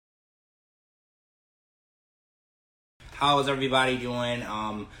How's everybody doing?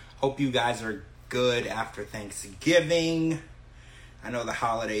 Hope you guys are good after Thanksgiving. I know the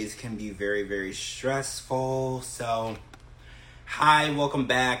holidays can be very, very stressful. So, hi, welcome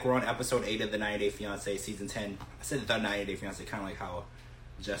back. We're on episode 8 of the 90 Day Fiance season 10. I said the 90 Day Fiance, kind of like how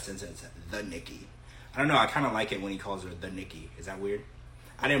Justin says the Nikki. I don't know, I kind of like it when he calls her the Nikki. Is that weird?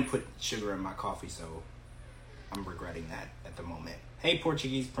 I didn't put sugar in my coffee, so I'm regretting that at the moment. Hey,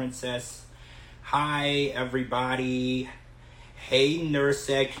 Portuguese princess. Hi, everybody. Hey,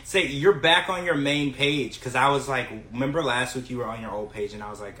 Nurseg. Say, you're back on your main page, because I was like, remember last week you were on your old page, and I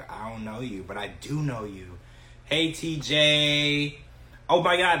was like, I don't know you, but I do know you. Hey, TJ. Oh,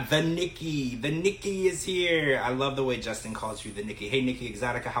 my God, the Nikki. The Nikki is here. I love the way Justin calls you the Nikki. Hey, Nikki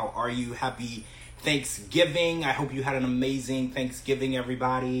Exotica, how are you? Happy Thanksgiving. I hope you had an amazing Thanksgiving,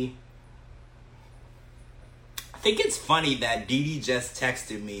 everybody. I think it's funny that Dee Dee just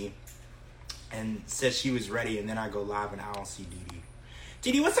texted me and said she was ready, and then I go live and I don't see Dee Dee.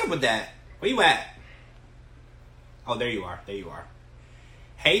 Dee Dee, what's up with that? Where you at? Oh, there you are. There you are.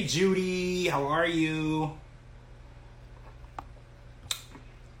 Hey, Judy. How are you?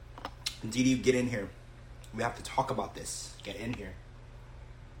 Dee Dee, get in here. We have to talk about this. Get in here.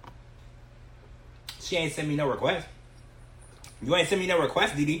 She ain't sent me no request. You ain't sent me no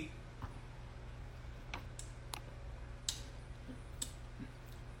request, Dee Dee.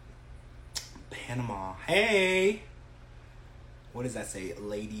 Panama. Hey. What does that say?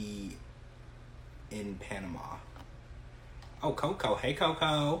 Lady in Panama. Oh, Coco. Hey,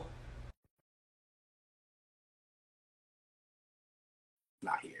 Coco.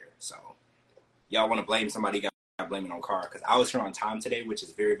 Not here. So, y'all want to blame somebody, got blame it on Cara. Because I was here on time today, which is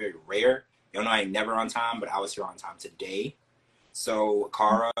very, very rare. Y'all know I ain't never on time, but I was here on time today. So,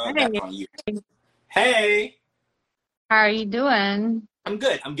 Cara, that's on you. Hey. How are you doing? I'm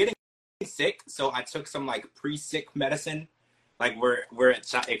good. I'm getting sick, so I took some like pre-sick medicine, like where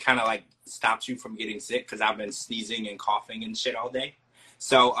it kind of like stops you from getting sick, because I've been sneezing and coughing and shit all day.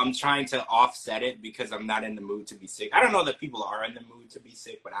 So I'm trying to offset it because I'm not in the mood to be sick. I don't know that people are in the mood to be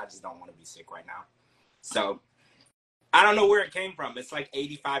sick, but I just don't want to be sick right now. So I don't know where it came from. It's like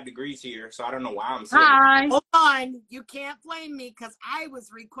 85 degrees here, so I don't know why I'm sick. Hi. Hold on. You can't blame me, because I was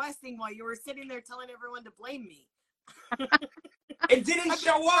requesting while you were sitting there telling everyone to blame me. It didn't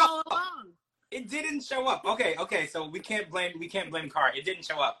show all up. along. It didn't show up. Okay. So we can't blame Cara. It didn't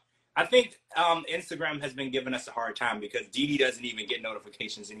show up. I think Instagram has been giving us a hard time because Dee Dee doesn't even get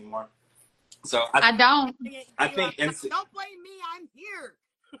notifications anymore. So I don't. I think Don't blame me. I'm here.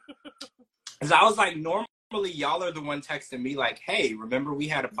 Because I was like, normally y'all are the one texting me like, hey, remember we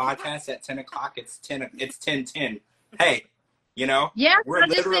had a podcast at 10 o'clock? It's 10:10. Hey, you know? Yeah, we're I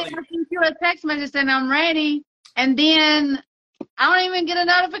just literally sent you a text message saying I'm ready, and then I don't even get a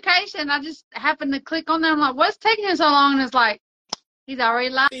notification. I just happen to click on there. I'm like, what's taking him so long? And it's like, he's already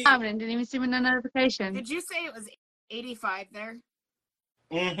live and didn't even see me no notification. Did you say it was 85 there?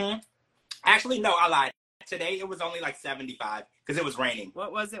 Mm-hmm. Actually, no, I lied. Today it was only like 75 because it was raining.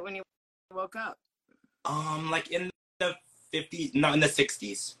 What was it when you woke up? Like in the 50s, no, in the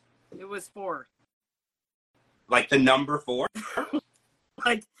 60s. It was 4. Like the number 4?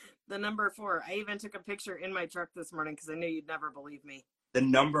 Like the number 4. I even took a picture in my truck this morning because I knew you'd never believe me. The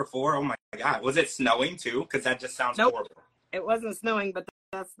number 4? Oh my God. Was it snowing too? Because that just sounds Nope. horrible. It wasn't snowing, but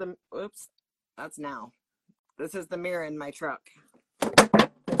that's that's now. This is the mirror in my truck.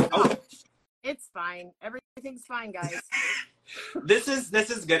 Oh. It's fine. Everything's fine, guys. This is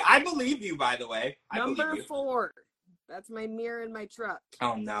good. I believe you, by the way. Number 4. That's my mirror in my truck.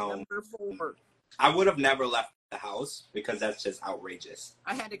 Oh no. Number 4. I would have never left the house because that's just outrageous.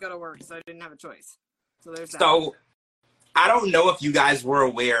 I had to go to work, so I didn't have a choice. So there's that. So I don't know if you guys were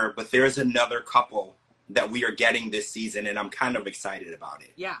aware, but there's another couple that we are getting this season, and I'm kind of excited about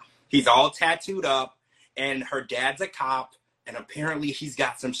it. Yeah. He's all tattooed up, and her dad's a cop, and apparently he's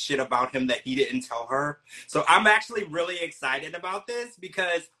got some shit about him that he didn't tell her. So I'm actually really excited about this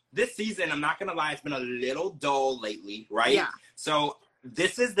because this season, I'm not going to lie, it's been a little dull lately, right? Yeah. So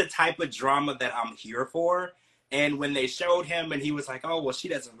this is the type of drama that I'm here for. And when they showed him and he was like, oh, well, she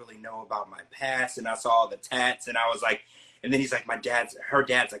doesn't really know about my past. And I saw the tats and I was like, and then he's like, her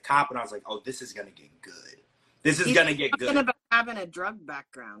dad's a cop. And I was like, oh, this is going to get good. This is going to get good. About having a drug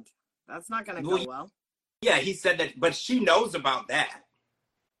background. That's not going to go well. Yeah, he said that, but she knows about that.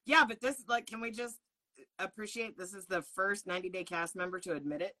 Yeah, but this, like, can we just appreciate this is the first 90-day cast member to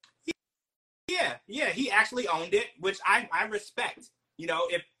admit it? Yeah, he actually owned it, which I respect. You know,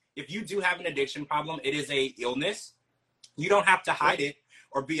 if you do have an addiction problem, it is a illness. You don't have to hide it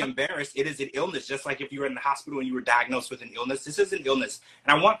or be embarrassed. It is an illness, just like if you were in the hospital and you were diagnosed with an illness. This is an illness.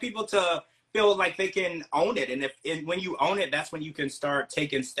 And I want people to feel like they can own it. And when you own it, that's when you can start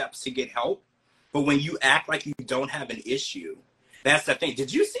taking steps to get help. But when you act like you don't have an issue, that's the thing.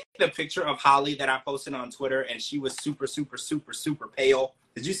 Did you see the picture of Holly that I posted on Twitter? And she was super, super, super, super pale.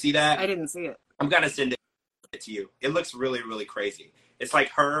 Did you see that? I didn't see it. I'm going to send it to you. It looks really, really crazy. It's like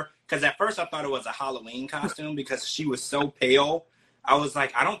her, because at first I thought it was a Halloween costume because she was so pale. I was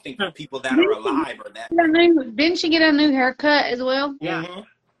like, I don't think the people that are alive are that. Didn't she get a new haircut as well? Yeah. Mm-hmm.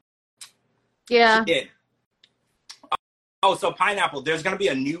 Yeah. She did. Oh, so Pineapple, there's going to be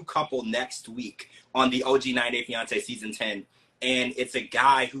a new couple next week on the OG 90 Day Fiance season 10. And it's a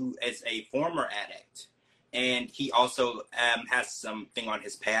guy who is a former addict. And he also has something on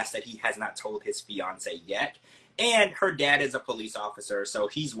his past that he has not told his fiance yet. And her dad is a police officer. So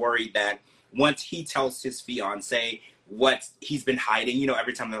he's worried that once he tells his fiance what he's been hiding, you know,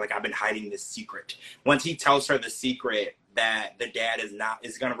 every time they're like, I've been hiding this secret. Once he tells her the secret, that the dad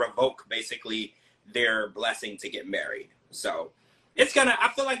is going to revoke basically their blessing to get married. So I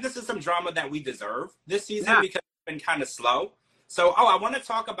feel like this is some drama that we deserve this season because it's been kind of slow. So, I want to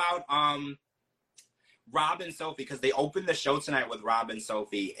talk about Rob and Sophie because they opened the show tonight with Rob and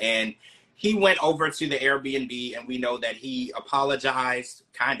Sophie, and he went over to the Airbnb, and we know that he apologized,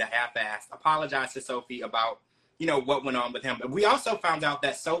 kind of half-assed, apologized to Sophie about, you know, what went on with him. But we also found out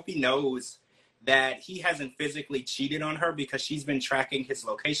that Sophie knows that he hasn't physically cheated on her because she's been tracking his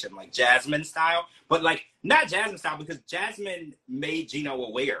location, like Jasmine style. But, like, not Jasmine style because Jasmine made Gino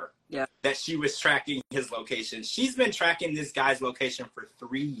aware that she was tracking his location. She's been tracking this guy's location for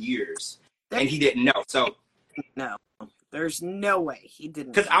 3 years, and he didn't know. So, no, there's no way he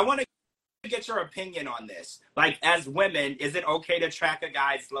didn't. Because I want to get your opinion on this. Like, as women, is it okay to track a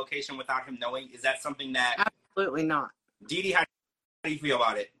guy's location without him knowing? Is that something that... Absolutely not. Dee Dee, how do you feel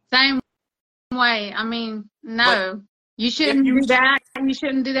about it? Same way. I mean, no. But you shouldn't do that. You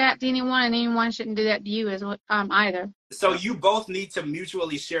shouldn't do that to anyone, and anyone shouldn't do that to you as either. So you both need to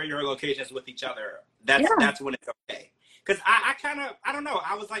mutually share your locations with each other. That's when it's okay. Because I don't know.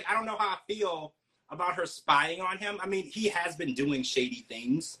 I was like, I don't know how I feel about her spying on him. I mean, he has been doing shady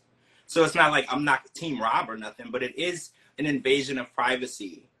things. So it's not like I'm not Team Rob or nothing, but it is an invasion of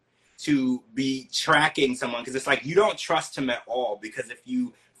privacy to be tracking someone. Because it's like, you don't trust him at all. Because if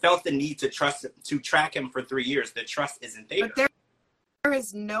you felt the need to track him for 3 years, the trust isn't there. But there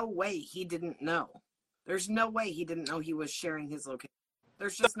is no way he didn't know. There's no way he didn't know he was sharing his location.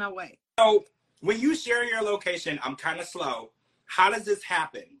 There's just no way. So when you share your location, I'm kind of slow. How does this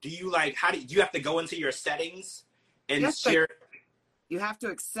happen? Do you do you have to go into your settings and share? You have to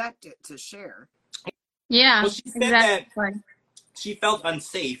accept it to share. Yeah. Well, she said that she felt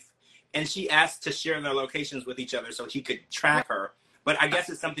unsafe and she asked to share their locations with each other so he could track her. But I guess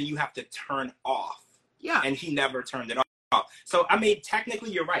it's something you have to turn off. Yeah. And he never turned it off. So, I mean,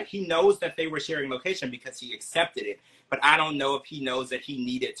 technically you're right. He knows that they were sharing location because he accepted it. But I don't know if he knows that he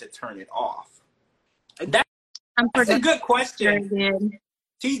needed to turn it off. That's a good question.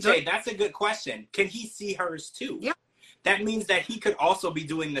 TJ, that's a good question. Can he see hers too? Yeah. That means that he could also be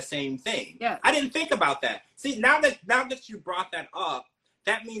doing the same thing. Yeah. I didn't think about that. See, now that you brought that up,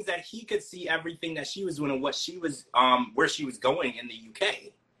 that means that he could see everything that she was doing and what she was, where she was going in the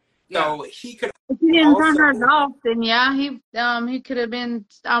UK. Yeah. So he could. If he didn't turn hers off, then he could have been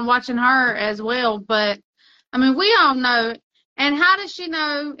watching her as well. But I mean, we all know. And how does she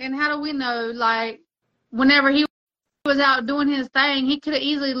know? And how do we know? Like, whenever he was out doing his thing, he could have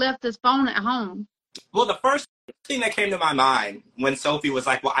easily left his phone at home. Well, the first thing that came to my mind when Sophie was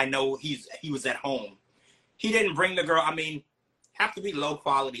like, "Well, I know he was at home." He didn't bring the girl. I mean, have to be low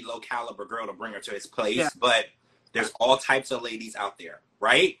quality, low caliber girl to bring her to his place. Yeah. But there's all types of ladies out there,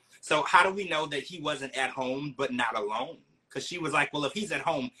 right? So how do we know that he wasn't at home but not alone? Because she was like, well, if he's at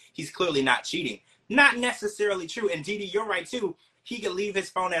home, he's clearly not cheating. Not necessarily true. And Dee Dee, you're right, too. He could leave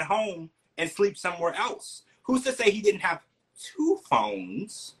his phone at home and sleep somewhere else. Who's to say he didn't have two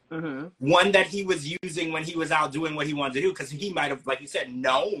phones? Mm-hmm. One that he was using when he was out doing what he wanted to do, because he might have, like you said,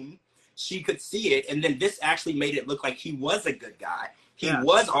 known she could see it. And then this actually made it look like he was a good guy. He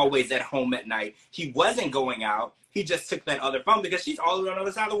was always at home at night. He wasn't going out. He just took that other phone because she's all the way on the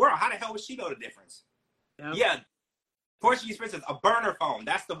other side of the world. How the hell would she know the difference? Yep. Yeah. Portuguese princess, a burner phone.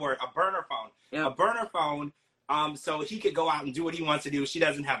 That's the word, a burner phone. Yep. A burner phone, so he could go out and do what he wants to do. She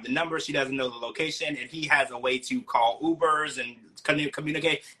doesn't have the number. She doesn't know the location. And he has a way to call Ubers and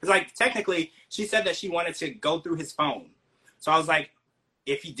communicate. It's like, technically, she said that she wanted to go through his phone. So I was like,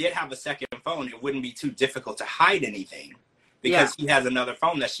 if he did have a second phone, it wouldn't be too difficult to hide anything. Because he has another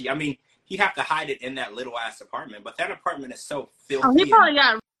phone that he'd have to hide it in that little ass apartment, but that apartment is so filthy. Oh, he probably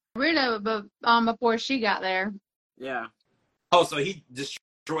got rid of it before she got there. Yeah. Oh, so he destroyed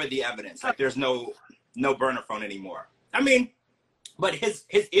destroyed the evidence. Like there's no burner phone anymore. I mean, but his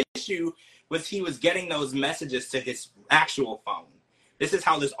issue was he was getting those messages to his actual phone. This is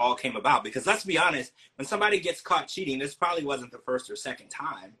how this all came about. Because let's be honest, when somebody gets caught cheating, this probably wasn't the first or second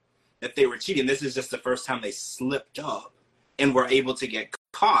time that they were cheating. This is just the first time they slipped up and were able to get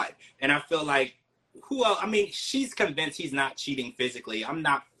caught. And I feel like, who else? I mean, she's convinced he's not cheating physically. I'm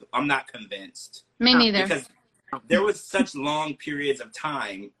not convinced. Me neither. Because there was such long periods of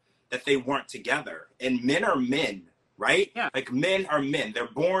time that they weren't together. And men are men, right? Yeah. Like men are men. They're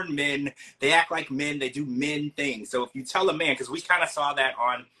born men. They act like men. They do men things. So if you tell a man, because we kind of saw that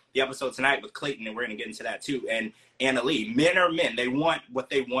on the episode tonight with Clayton, and we're going to get into that too, and Anna Lee, men are men. They want what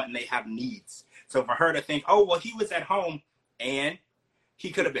they want and they have needs. So for her to think, oh, well, he was at home and he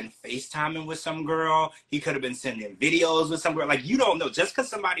could have been FaceTiming with some girl. He could have been sending videos with some girl. Like, you don't know. Just because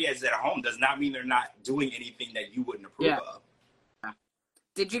somebody is at home does not mean they're not doing anything that you wouldn't approve of.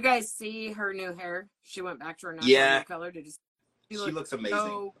 Did you guys see her new hair? She went back to her natural hair color. Did you see? She looks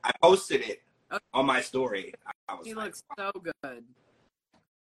amazing. I posted it on my story. She looks so good.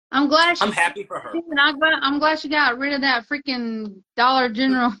 I'm glad. I'm happy for her. I'm glad she got rid of that freaking Dollar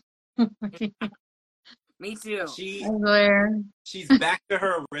General. Me too. She's back to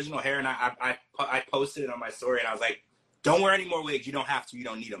her original hair, and I posted it on my story, and I was like, "Don't wear any more wigs. You don't have to. You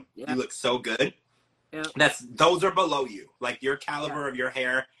don't need them. You look so good. Those are below you. Like your caliber of your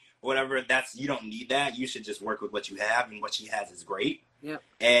hair, whatever. You don't need that. You should just work with what you have, and what she has is great. Yep.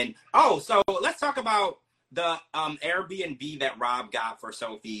 And so let's talk about the Airbnb that Rob got for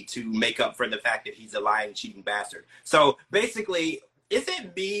Sophie to make up for the fact that he's a lying, cheating bastard. So basically, is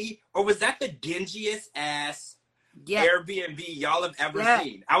it me, or was that the dingiest ass Airbnb y'all have ever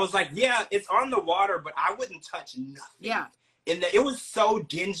seen? I was like, yeah, it's on the water, but I wouldn't touch nothing. Yeah. And it was so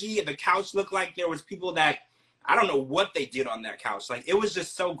dingy. The couch looked like there was people that, I don't know what they did on that couch. Like, it was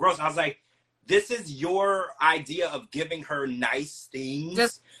just so gross. I was like, this is your idea of giving her nice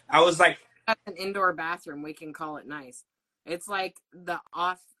things? I was like, an indoor bathroom, we can call it nice. It's like the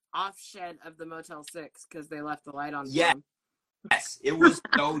off shed of the Motel 6 because they left the light on. Yes, it was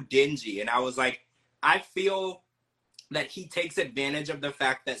so dingy. And I was like, I feel that he takes advantage of the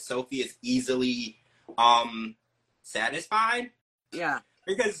fact that Sophie is easily satisfied. Yeah.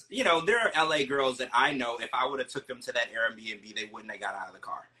 Because, you know, there are LA girls that I know, if I would have took them to that Airbnb, they wouldn't have got out of the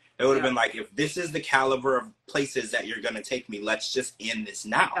car. It would have been like, if this is the caliber of places that you're going to take me, let's just end this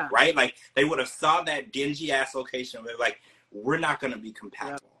now, right? Like, they would have saw that dingy-ass location. They're like, we're not going to be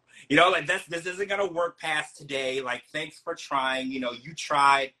compatible. You know, like, this isn't going to work past today. Like, thanks for trying. You know, you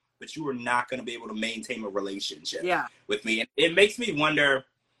tried, but you were not going to be able to maintain a relationship with me. And it makes me wonder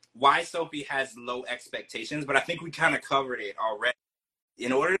why Sophie has low expectations, but I think we kind of covered it already.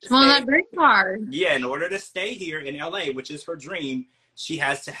 In order to that green card. Yeah, in order to stay here in LA, which is her dream, she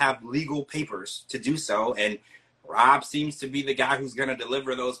has to have legal papers to do so, and Rob seems to be the guy who's going to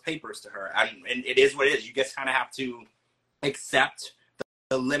deliver those papers to her. And it is what it is. You just kind of have to accept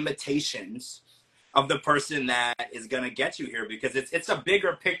the limitations of the person that is going to get you here, because it's a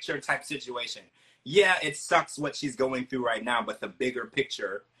bigger picture type situation. Yeah, it sucks what she's going through right now, but the bigger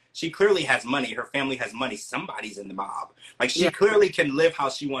picture, she clearly has money. Her family has money. Somebody's in the mob. Like, she clearly can live how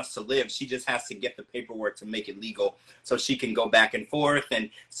she wants to live. She just has to get the paperwork to make it legal so she can go back and forth, and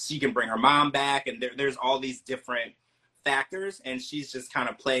she can bring her mom back. And there's all these different factors, and she's just kind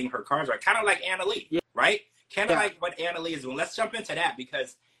of playing her cards right. Kind of like Anna Lee, right? Kind of like what Anna Lee is doing. Let's jump into that,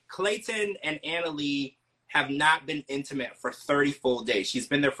 because Clayton and Anna Lee have not been intimate for 30 full days. She's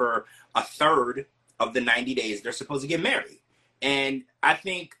been there for a third of the 90 days. They're supposed to get married. And I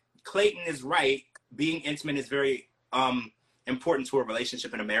think Clayton is right. Being intimate is very important to a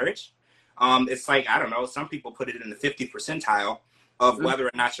relationship and a marriage. It's like, I don't know, some people put it in the 50th percentile of whether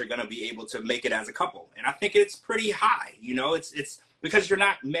or not you're going to be able to make it as a couple. And I think it's pretty high. You know, it's because you're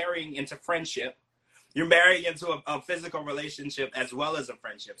not marrying into friendship. You're marrying into a physical relationship as well as a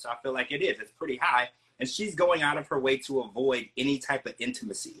friendship. So I feel like it is. It's pretty high. And she's going out of her way to avoid any type of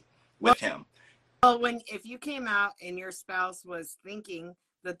intimacy with him. Well, if you came out and your spouse was thinking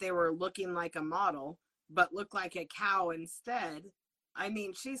that they were looking like a model, but looked like a cow instead, I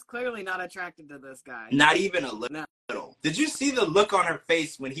mean, she's clearly not attracted to this guy. Not even a little. No. Did you see the look on her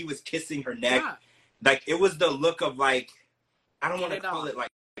face when he was kissing her neck? Yeah. Like, it was the look of, like, I don't want to call it like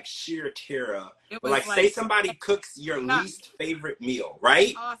sheer terror. But like, say somebody cooks your least favorite meal,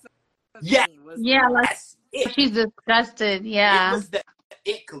 right? Awesome. Yeah. She's disgusted. Yeah. It was the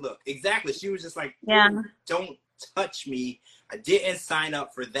ick look. Exactly. She was just like, don't touch me. I didn't sign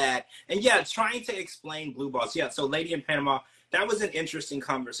up for that. And trying to explain blue balls. Yeah, so Lady in Panama, that was an interesting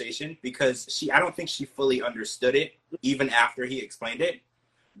conversation, because I don't think she fully understood it even after he explained it.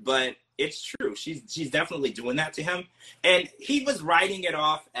 but it's true. She's definitely doing that to him. And he was writing it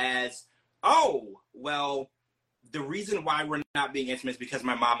off as, oh, well, the reason why we're not being intimate is because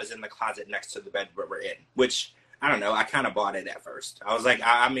my mom is in the closet next to the bed where we're in, which, I don't know, I kind of bought it at first. I was like,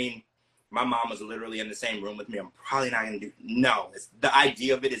 I mean, my mom was literally in the same room with me. I'm probably not going to do, no, the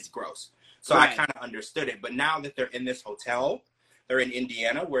idea of it is gross. So I kind of understood it. But now that they're in this hotel, they're in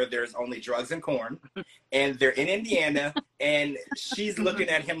Indiana where there's only drugs and corn, and they're in Indiana, and she's looking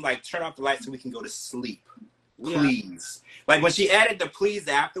at him like, turn off the lights so we can go to sleep, please. Like, when she added the please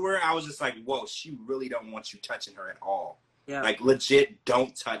afterward, I was just like, whoa, she really don't want you touching her at all. Yeah. Like, legit,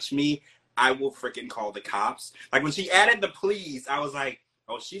 don't touch me. I will freaking call the cops. Like, when she added the please, I was like,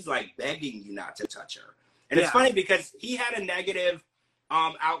 oh, she's like begging you not to touch her. And it's funny because he had a negative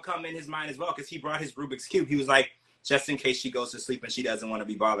outcome in his mind as well, because he brought his Rubik's Cube. He was like, just in case she goes to sleep and she doesn't want to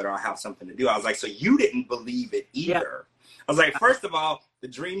be bothered, I'll have something to do. I was like, so you didn't believe it either. I was like, first of all, the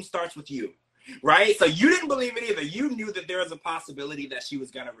dream starts with you, right? So you didn't believe it either. You knew that there was a possibility that she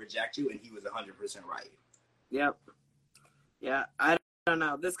was going to reject you, and he was 100% right. Yep. Yeah, I don't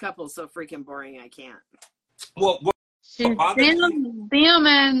know. This couple's so freaking boring, I can't. Well, them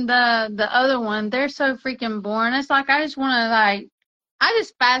and the other one, they're so freaking boring. It's like, I just want to, like, I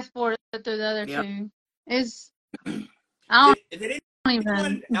just fast forward through the other two. Did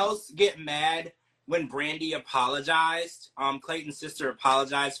anyone else get mad when Brandy apologized? Clayton's sister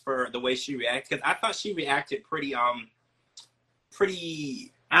apologized for the way she reacted, because I thought she reacted pretty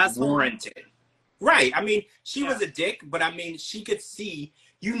warranted. Right. I mean, she was a dick, but I mean, she could see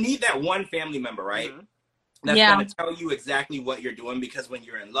you need that one family member, right? Mm-hmm. That's going to tell you exactly what you're doing, because when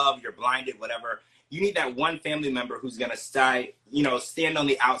you're in love, you're blinded, whatever. You need that one family member who's going to stand on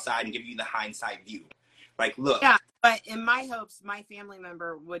the outside and give you the hindsight view. Like, look. Yeah, but in my hopes, my family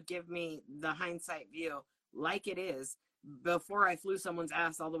member would give me the hindsight view like it is before I flew someone's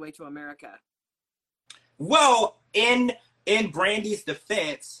ass all the way to America. Well, in Brandy's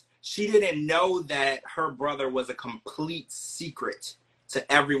defense, she didn't know that her brother was a complete secret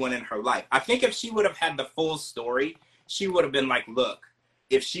to everyone in her life. I think if she would have had the full story, she would have been like, look,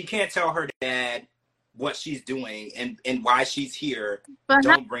 if she can't tell her dad what she's doing and why she's here, but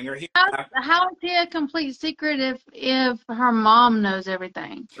don't bring her here. How is he a complete secret if her mom knows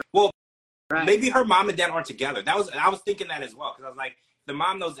everything? Well, maybe her mom and dad aren't together. I was thinking that as well, because I was like, the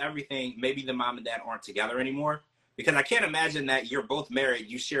mom knows everything. Maybe the mom and dad aren't together anymore, because I can't imagine that you're both married,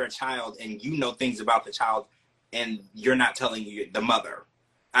 you share a child, and you know things about the child, and you're not telling the mother.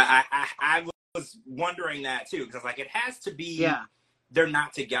 I was wondering that too, because like, it has to be they're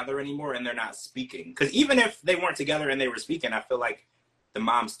not together anymore and they're not speaking. Because even if they weren't together and they were speaking, I feel like the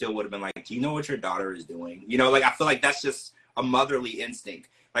mom still would have been like, do you know what your daughter is doing? Like, I feel like that's just a motherly instinct.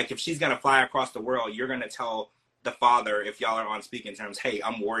 Like, if she's going to fly across the world, you're going to tell the father, if y'all are on speaking terms, hey,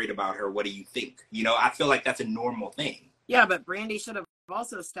 I'm worried about her. What do you think? I feel like that's a normal thing. Yeah, but Brandy should have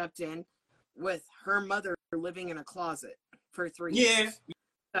also stepped in with her mother living in a closet for 3 years.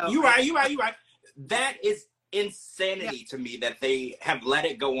 So, you're right. That is insanity to me, that they have let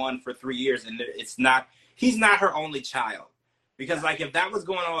it go on for 3 years, and he's not her only child. Because like, if that was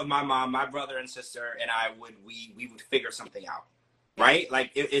going on with my mom, my brother and sister, and we would figure something out, right?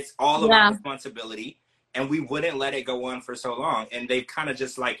 Like, it's all about responsibility, and we wouldn't let it go on for so long. And they've kind of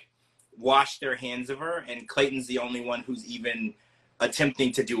just like washed their hands of her, and Clayton's the only one who's even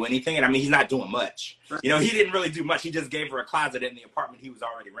attempting to do anything. And I mean, he's not doing much. Right. He didn't really do much. He just gave her a closet in the apartment he was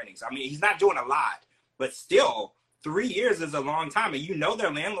already renting. So I mean, he's not doing a lot, but still 3 years is a long time. And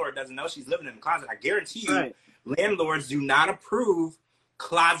their landlord doesn't know she's living in the closet. I guarantee you, landlords do not approve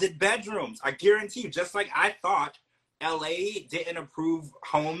closet bedrooms. I guarantee you, just like I thought LA didn't approve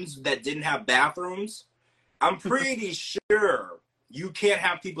homes that didn't have bathrooms, I'm pretty sure you can't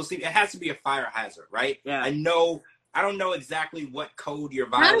have people sleep. It has to be a fire hazard, right? Yeah. I don't know exactly what code you're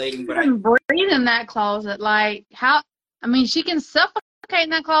violating, but breathe in that closet. Like, how? I mean, she can suffocate in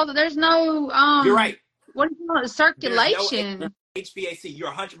that closet. There's no You're right. What do you call it? Circulation. No HVAC.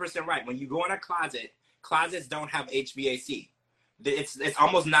 You're 100% right. When you go in a closet, closets don't have HVAC. It's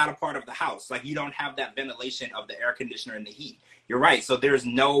almost not a part of the house. Like, you don't have that ventilation of the air conditioner and the heat. You're right. So there's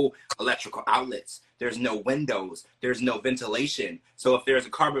no electrical outlets. There's no windows. There's no ventilation. So if there's a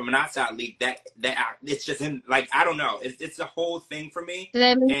carbon monoxide leak, that it's just in, like, I don't know. It's a whole thing for me.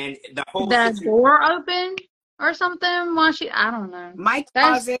 And the whole door open or something I don't know. My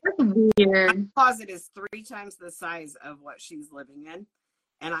closet is 3 times the size of what she's living in.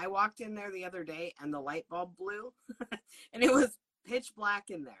 And I walked in there the other day and the light bulb blew and it was pitch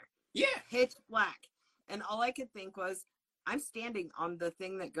black in there. Yeah. Pitch black. And all I could think was, I'm standing on the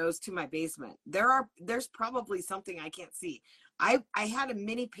thing that goes to my basement. There's probably something I can't see. I had a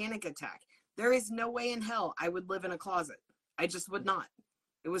mini panic attack. There is no way in hell I would live in a closet. I just would not.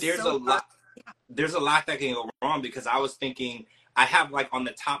 It was There's a lot. Yeah. There's a lot that can go wrong, because I was thinking, I have like on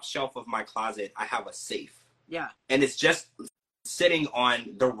the top shelf of my closet, I have a safe. Yeah. And it's just sitting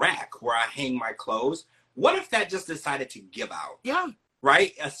on the rack where I hang my clothes. What if that just decided to give out? Yeah.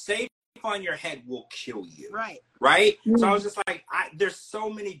 Right? A safe on your head will kill you. Right. Right? Mm-hmm. So I was just like, there's so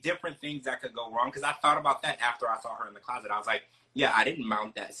many different things that could go wrong, because I thought about that after I saw her in the closet. I was like, yeah, I didn't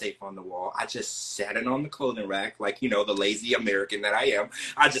mount that safe on the wall. I just sat it on the clothing rack, like, you know, the lazy American that I am.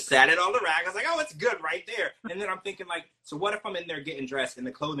 I just sat it on the rack. I was like, oh, it's good right there. And then I'm thinking, like, so what if I'm in there getting dressed and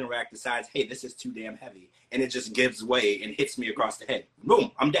the clothing rack decides, hey, this is too damn heavy, and it just gives way and hits me across the head?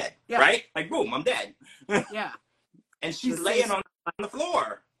 Boom, I'm dead. Yeah. Right? Like, boom, I'm dead. Yeah. And she's laying on the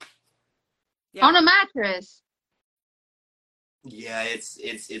floor. Yeah. On a mattress. Yeah,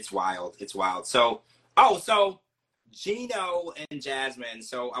 it's wild. It's wild. So Gino and Jasmine.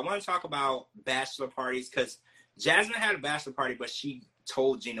 So I want to talk about bachelor parties, because Jasmine had a bachelor party, but she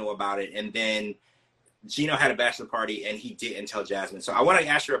told Gino about it. And then Gino had a bachelor party and he didn't tell Jasmine. So I want to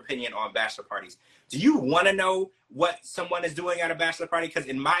ask your opinion on bachelor parties. Do you want to know what someone is doing at a bachelor party? Because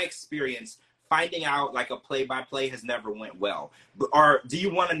in my experience, finding out like a play-by-play has never went well. Or do you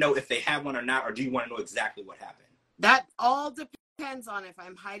want to know if they have one or not? Or do you want to know exactly what happened? That all depends on if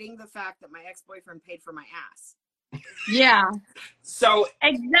I'm hiding the fact that my ex-boyfriend paid for my ass. Yeah. So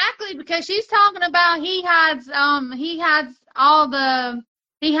exactly, because she's talking about he has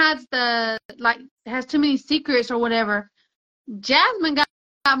too many secrets or whatever. Jasmine got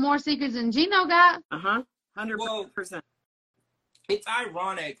more secrets than Gino got. 100%. It's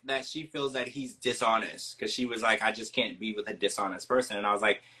ironic that she feels that he's dishonest, because she was like, I just can't be with a dishonest person. And I was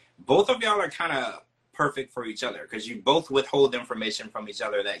like, both of y'all are kind of perfect for each other, because you both withhold information from each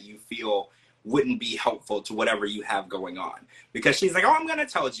other that you feel wouldn't be helpful to whatever you have going on. Because she's like, oh, I'm going to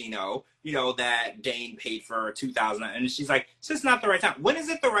tell Gino, you know, that Dane paid for $2,000. And she's like, it's just not the right time. When is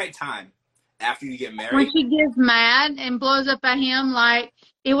it the right time? After you get married? When she gets mad and blows up at him, like,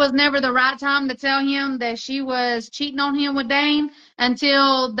 it was never the right time to tell him that she was cheating on him with Dane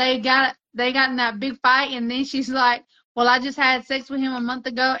until they got in that big fight. And then she's like, well, I just had sex with him a month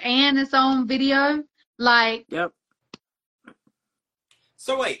ago and it's on video. Like, yep.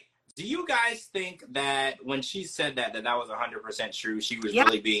 So wait, do you guys think that when she said that was 100% true? She was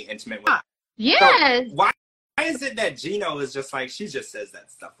really being intimate with? Yes. So why is it that Gino is just like, she just says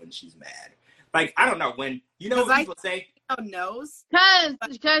that stuff when she's mad? Like, I don't know, when, you know what people say? Gino knows.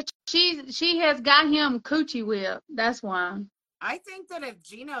 Because she has got him coochie whip. That's why. I think that if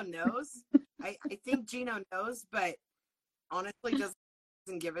Gino knows, I think Gino knows, but honestly doesn't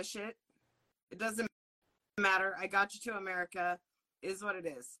give a shit. It doesn't matter. I got you to America. Is what it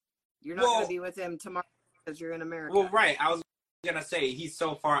is. You're not going to be with him tomorrow because you're in America. Well, right. I was going to say, he's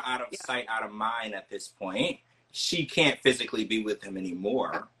so far out of sight, out of mind at this point. She can't physically be with him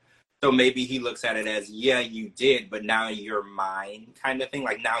anymore. Yeah. So maybe he looks at it as, yeah, you did, but now you're mine kind of thing.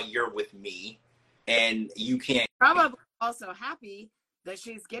 Like, now you're with me and you can't. Probably also happy that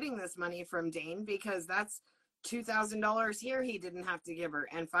she's getting this money from Dane, because that's $2,000 here he didn't have to give her,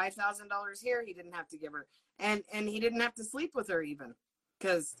 and $5,000 here he didn't have to give her, and he didn't have to sleep with her even,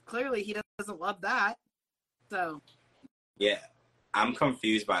 because clearly he doesn't love that. So yeah, I'm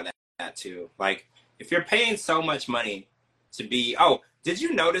confused by that too. Like, if you're paying so much money to be, did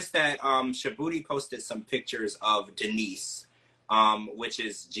you notice that Shabuti posted some pictures of Denise, which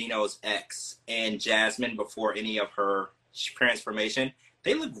is Gino's ex, and Jasmine before any of her transformation?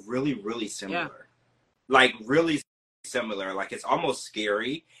 They look really, really similar. Yeah. Like, really similar. Like, it's almost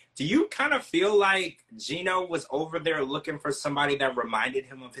scary. Do you kind of feel like Gino was over there looking for somebody that reminded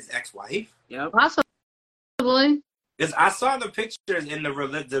him of his ex-wife? Yep. Possibly. Because I saw the pictures and the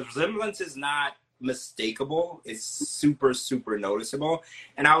resemblance is not mistakable. It's super, super noticeable.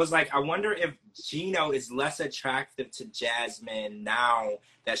 And I was like, I wonder if Gino is less attractive to Jasmine now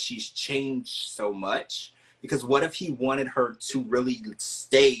that she's changed so much. Because what if he wanted her to really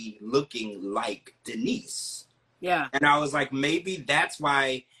stay looking like Denise? Yeah. And I was like, maybe that's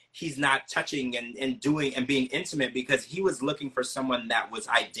why he's not touching and doing and being intimate, because he was looking for someone that was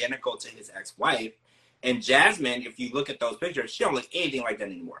identical to his ex-wife. And Jasmine, if you look at those pictures, she don't look anything like that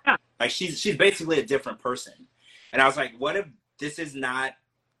anymore. Yeah. Like, she's basically a different person. And I was like, what if this is not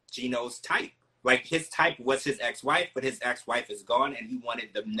Gino's type? Like, his type was his ex-wife, but his ex-wife is gone and he wanted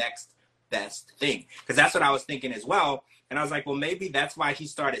the next best thing. Because that's what I was thinking as well. And I was like, well, maybe that's why he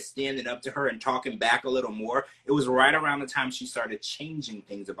started standing up to her and talking back a little more. It was right around the time she started changing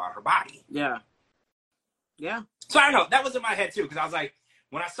things about her body. Yeah. Yeah. So I don't know. That was in my head too, because I was like,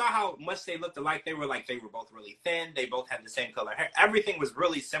 when I saw how much they looked alike, they were both really thin. They both had the same color hair. Everything was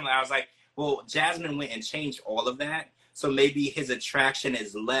really similar. I was like, well, Jasmine went and changed all of that. So maybe his attraction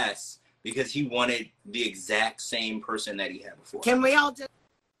is less because he wanted the exact same person that he had before. Can we all just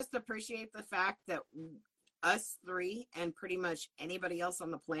appreciate the fact that us three and pretty much anybody else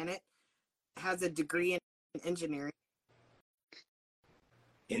on the planet has a degree in engineering?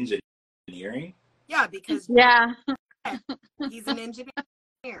 Engineering? Yeah, because Yeah. he's an engineer,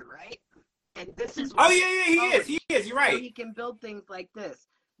 right? And this is oh yeah, he is. You're right. So he can build things like this.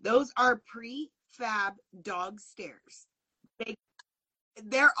 Those are prefab dog stairs.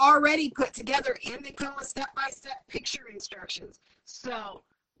 They're already put together, and they come with step-by-step picture instructions. So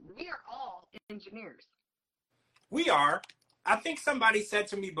we are all engineers. We are. I think somebody said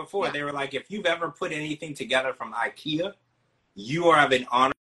to me before, Yeah. they were like, if you've ever put anything together from IKEA, you are of an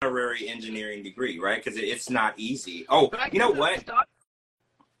honorary engineering degree, right? Because it's not easy. Oh, you know what?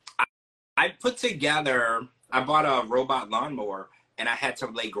 I put together, I bought a robot lawnmower, and I had to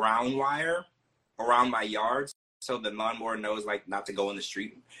lay ground wire around my yard so the lawnmower knows, like, not to go in the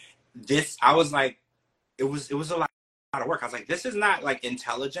street. I was like, it was a lot of work. I was like, this is not, like,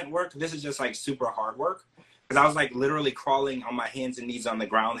 intelligent work. This is just, like, super hard work. Because I was, like, literally crawling on my hands and knees on the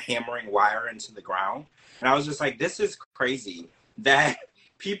ground, hammering wire into the ground. And I was just like, this is crazy that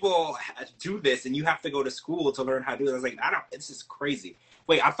people do this and you have to go to school to learn how to do it. I was like, this is crazy.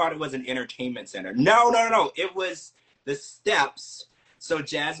 Wait, I thought it was an entertainment center. No. It was the steps so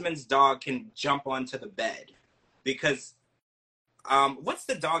Jasmine's dog can jump onto the bed. Because, what's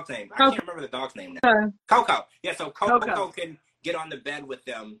the dog's name? I can't remember the dog's name now. Coco. Yeah, so Coco can get on the bed with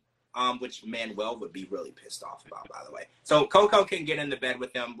them, which Manuel would be really pissed off about, by the way. So Coco can get in the bed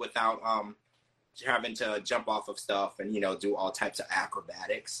with them without having to jump off of stuff and, do all types of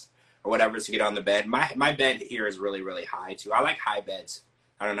acrobatics or whatever to get on the bed. My bed here is really, really high, too. I like high beds.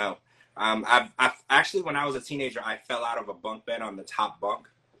 I don't know. I've actually, when I was a teenager, I fell out of a bunk bed on the top bunk.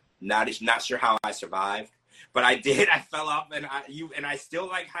 Not sure how I survived. But I did. I fell off, and I still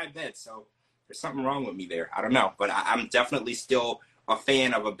like high beds. So there's something wrong with me there. I don't know, but I'm definitely still a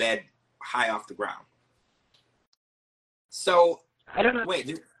fan of a bed high off the ground. So I don't know. Wait,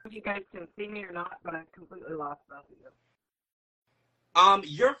 if you guys can see me or not, but I completely lost both of you.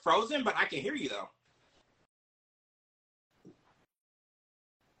 You're frozen, but I can hear you though.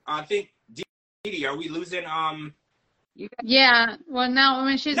 I think Dee, are we losing? Yeah. Well,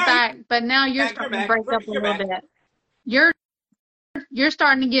 now she's back, but now you're starting to break up a little bit. You're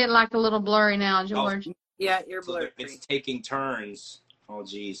starting to get like a little blurry now, George. Oh, yeah, you're blurry. So it's taking turns. Oh,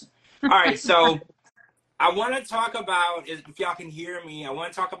 geez. All right, so I want to talk about, if y'all can hear me, I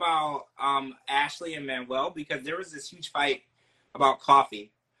want to talk about Ashley and Manuel because there was this huge fight about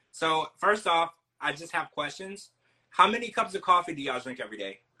coffee. So first off, I just have questions. How many cups of coffee do y'all drink every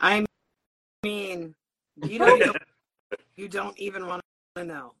day? I mean, you don't even want to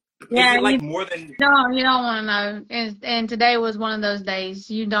know. Yeah, is it like more than? No, you don't want to know. And today was one of those days.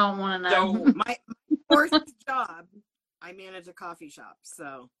 You don't want to know. So my first job, I manage a coffee shop.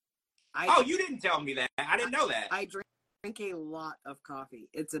 So you didn't tell me that. I didn't know that. I drink a lot of coffee.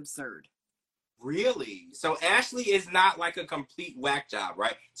 It's absurd. Really? So Ashley is not like a complete whack job,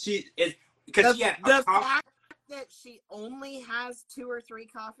 right? She is because she had the fact that she only has 2 or 3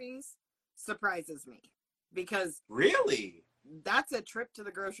 coffees surprises me because really that's a trip to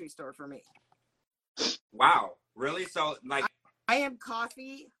the grocery store for me. Wow, really? So like I am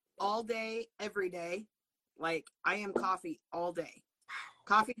coffee all day, every day. Like I am coffee all day.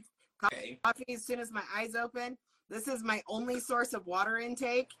 Coffee as soon as my eyes open. This is my only source of water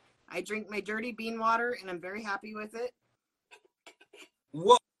intake. I drink my dirty bean water and I'm very happy with it.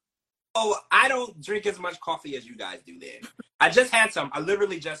 Whoa. Oh, I don't drink as much coffee as you guys do then. I just had some. I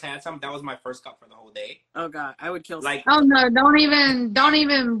literally just had some. That was my first cup for the whole day. Oh God, I would kill. Oh no, don't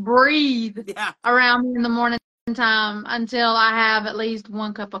even breathe around me in the morning time until I have at least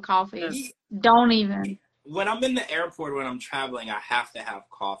 1 cup of coffee. Yes. Don't even. When I'm in the airport, when I'm traveling, I have to have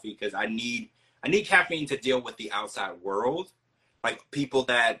coffee because I need caffeine to deal with the outside world. Like people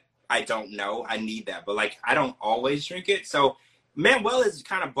that I don't know, I need that. But like I don't always drink it. So Manuel is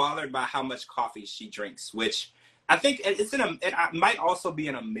kind of bothered by how much coffee she drinks, which I think it might also be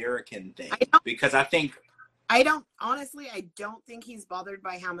an American thing because I don't think he's bothered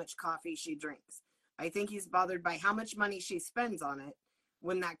by how much coffee she drinks. I think he's bothered by how much money she spends on it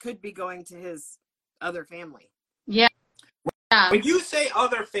when that could be going to his other family. Yeah. When you say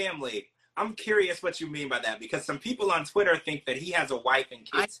other family, I'm curious what you mean by that because some people on Twitter think that he has a wife and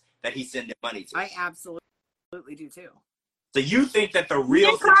kids that he's sending money to. I absolutely do too. So you think that the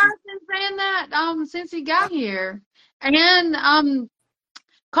real Carson's saying that since he got here. And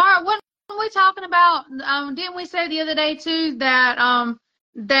Car, what are we talking about? Didn't we say the other day too that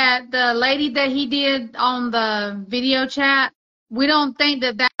that the lady that he did on the video chat, we don't think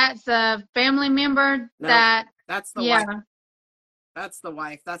that that's a family member? No, that that's the yeah. wife. That's the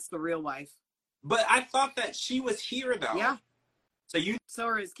wife. That's the real wife. But I thought that she was here though. Yeah. So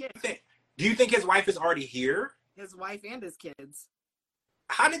are his kids. Do you think his wife is already here? His wife and his kids.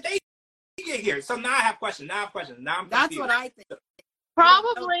 How did they get here? So now I have questions. Now I'm confused. That's what I think.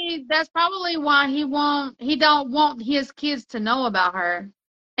 Probably that's probably why he don't want his kids to know about her,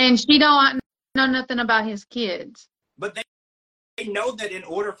 and she don't know nothing about his kids. But they know that in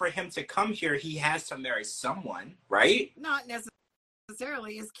order for him to come here, he has to marry someone, right? Not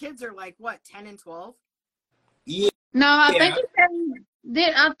necessarily. His kids are like what, 10 and 12? Yeah. No, I think he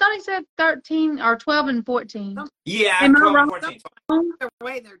said. I thought he said 13 or 12 and 14. Yeah, Am I 12 wrong? and 14. Either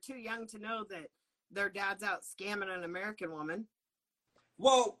way, they're too young to know that their dad's out scamming an American woman.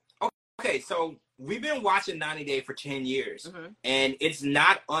 Well, okay, so we've been watching 90 Day for 10 years, Mm-hmm. and it's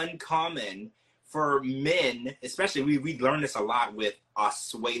not uncommon for men, especially we learned this a lot with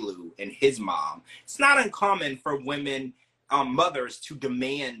Asuelu and his mom. It's not uncommon for women, mothers, to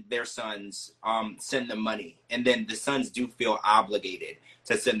demand their sons send them money, and then the sons do feel obligated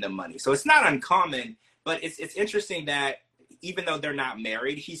to send them money. So it's not uncommon, but it's interesting that even though they're not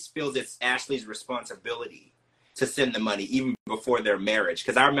married, he feels it's Ashley's responsibility to send the money even before their marriage.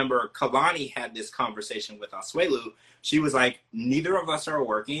 Because I remember Kalani had this conversation with Asuelu. She was like, neither of us are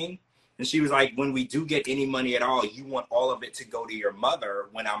working. And she was like, when we do get any money at all, you want all of it to go to your mother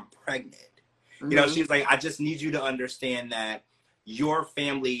when I'm pregnant. Mm-hmm. You know, she was like, I just need you to understand that your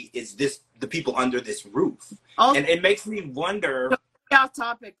family is the people under this roof. And it makes me wonder. Off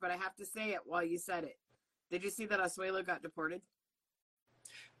topic, but I have to say it while you said it. Did you see that Asuelu got deported?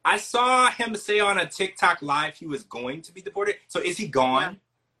 I saw him say on a TikTok live he was going to be deported. So is he gone?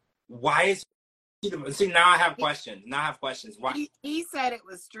 Yeah. Why is he? See, now I have questions. Why? He said it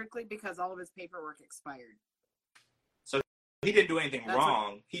was strictly because all of his paperwork expired. So he didn't do anything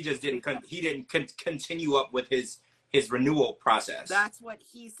wrong. He just didn't. He didn't continue up with his renewal process. That's what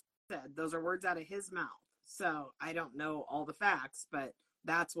he said. Those are words out of his mouth. So I don't know all the facts, but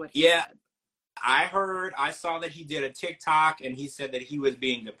that's what he said. I saw that he did a TikTok and he said that he was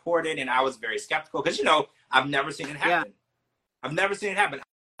being deported, and I was very skeptical because, you know, I've never seen it happen. Yeah. I've never seen it happen.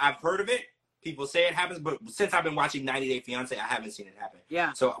 I've heard of it. People say it happens, but since I've been watching 90 Day Fiance, I haven't seen it happen.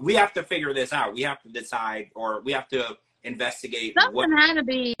 Yeah. So we have to figure this out. We have to decide, or we have to investigate.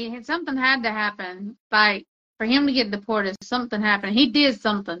 Something had to happen. Like, for him to get deported, something happened. He did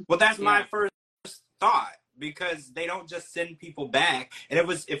something. Well, that's my first thought. Because they don't just send people back. And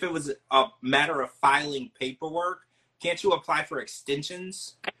if it was a matter of filing paperwork, can't you apply for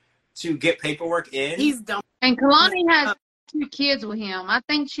extensions to get paperwork in? He's dumb. And Kalani has 2 kids with him. I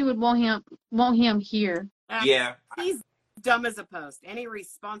think she would want him here. Yeah. He's dumb as a post. Any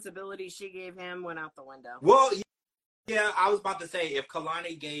responsibility she gave him went out the window. Well, yeah, I was about to say, if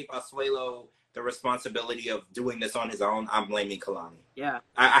Kalani gave Asuelu the responsibility of doing this on his own, I'm blaming Kalani. Yeah.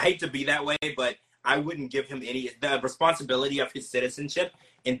 I hate to be that way, but I wouldn't give him the responsibility of his citizenship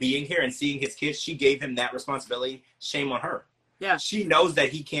and being here and seeing his kids. She gave him that responsibility. Shame on her. Yeah. She knows that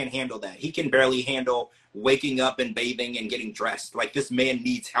he can't handle that. He can barely handle waking up and bathing and getting dressed. Like, this man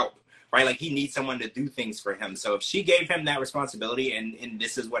needs help, right? Like, he needs someone to do things for him. So if she gave him that responsibility and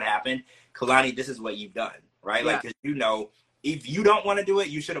this is what happened, Kalani, this is what you've done, right? Yeah. Like, 'cause you know, if you don't want to do it,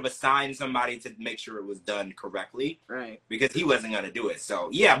 you should have assigned somebody to make sure it was done correctly. Right. Because he wasn't going to do it. So,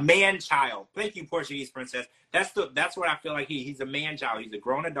 yeah, man-child. Thank you, Portuguese Princess. That's what I feel like he's a man-child. He's a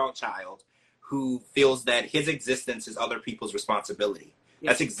grown adult child who feels that his existence is other people's responsibility. Yeah.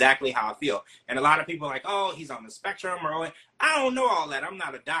 That's exactly how I feel. And a lot of people are like, oh, he's on the spectrum. I don't know all that. I'm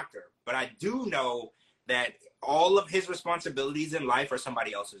not a doctor. But I do know that all of his responsibilities in life are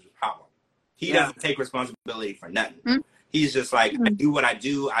somebody else's problem. He doesn't take responsibility for nothing. Mm-hmm. He's just like, I do what I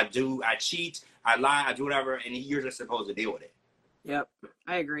do. I cheat. I lie. I do whatever. And you're just supposed to deal with it. Yep.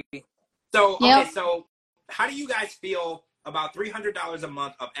 I agree. So, okay. So how do you guys feel about $300 a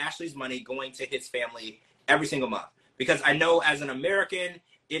month of Ashley's money going to his family every single month? Because I know as an American,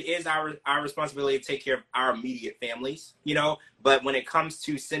 it is our responsibility to take care of our immediate families, you know, but when it comes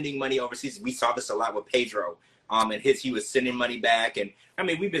to sending money overseas, we saw this a lot with Pedro, and he was sending money back. And I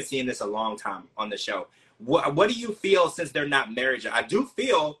mean, we've been seeing this a long time on the show. What do you feel since they're not married? I do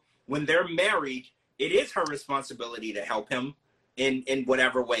feel when they're married, it is her responsibility to help him in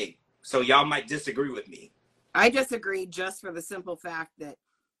whatever way. So y'all might disagree with me. I disagree just for the simple fact that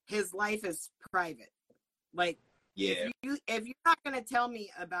his life is private. Like, Yeah. If you're not going to tell me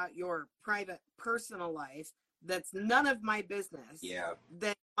about your private personal life, that's none of my business. Yeah.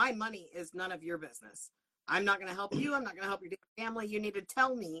 Then my money is none of your business. I'm not going to help you. I'm not going to help your family. You need to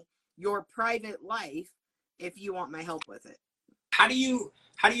tell me your private life if you want my help with it. How do you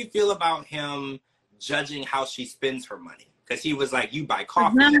feel about him judging how she spends her money? Because he was like, you buy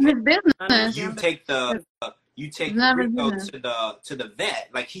coffee, None of his business. you take Rico to the vet.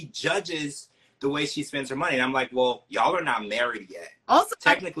 Like, he judges the way she spends her money. And I'm like, well, y'all are not married yet. Also,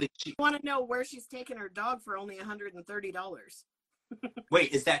 technically, I want to know where she's taking her dog for only $130.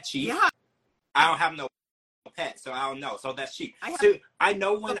 Wait, is that cheap? Yeah. I don't have no pet, so I don't know. So that's cheap. So I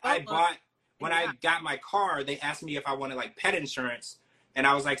know when I got my car, they asked me if I wanted like pet insurance, and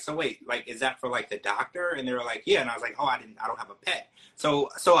I was like, so wait, like, is that for like the doctor? And they were like, yeah. And I was like, oh, I don't have a pet. So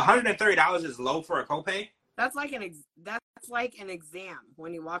 $130 is low for a copay. That's like an exam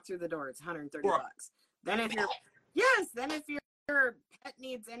when you walk through the door. It's $130. Then if your pet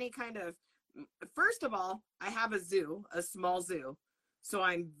needs any kind of, first of all, I have a small zoo, so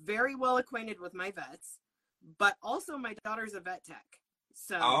I'm very well acquainted with my vets. But also, my daughter's a vet tech,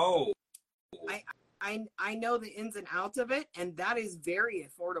 so I know the ins and outs of it, and that is very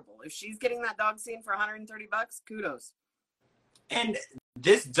affordable. If she's getting that dog seen for $130, kudos. And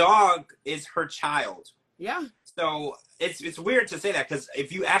this dog is her child. Yeah. So it's weird to say that, because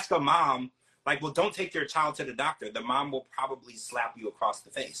if you ask a mom, like, well, don't take your child to the doctor, the mom will probably slap you across the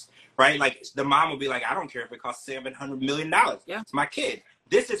face, right? Like, the mom will be like, I don't care if it costs $700 million. Yeah. It's my kid.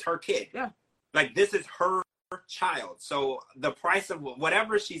 This is her kid. Yeah. Like, this is her child. So the price of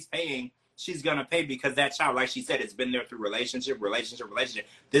whatever she's paying, she's gonna pay, because that child, like she said, it's been there through relationship.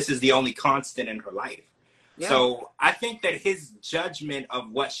 This is the only constant in her life. Yeah. So I think that his judgment of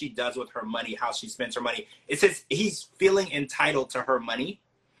what she does with her money, how she spends her money, he's feeling entitled to her money,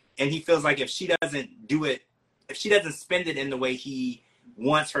 and he feels like if she doesn't spend it in the way he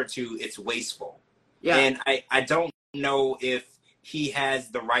wants her to, it's wasteful. Yeah. And I don't know if he has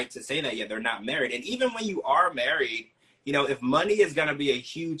the right to say that yet. They're not married. And even when you are married, you know, if money is going to be a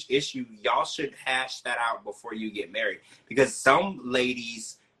huge issue, y'all should hash that out before you get married. Because some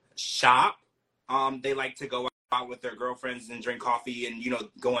ladies shop. They like to go out with their girlfriends and drink coffee and, you know,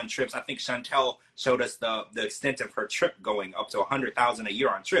 go on trips. I think Chantel showed us the extent of her trip, going up to $100,000 a year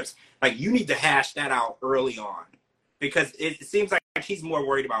on trips. Like, you need to hash that out early on, because it seems like he's more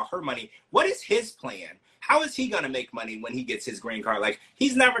worried about her money. What is his plan? How is he going to make money when he gets his green card? Like,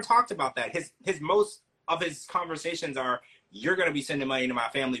 he's never talked about that. His most of his conversations are, you're going to be sending money to my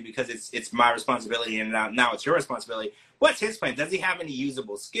family because it's my responsibility, and now it's your responsibility. What's his plan? Does he have any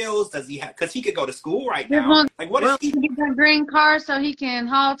usable skills? Does he have, because he could go to school right now. Like, what is he? Get that green card so he can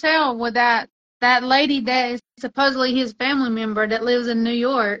haul tail with that lady that is supposedly his family member that lives in New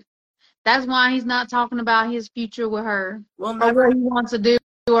York. That's why he's not talking about his future with her, or what he wants to do,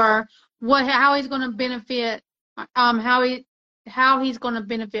 or how he's going to benefit, how he's going to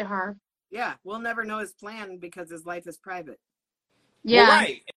benefit her. Yeah, we'll never know his plan because his life is private. Yeah, well,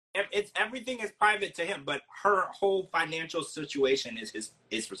 right. Everything is private to him, but her whole financial situation is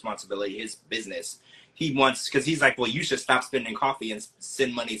his responsibility, his business. He wants, because he's like, well, you should stop spending coffee and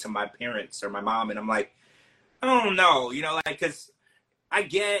send money to my parents or my mom. And I'm like, I don't know, you know, like, because I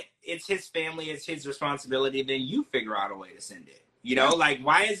get it's his family, it's his responsibility. Then you figure out a way to send it. You know, like,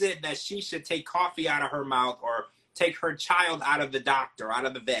 why is it that she should take coffee out of her mouth or take her child out of the doctor, out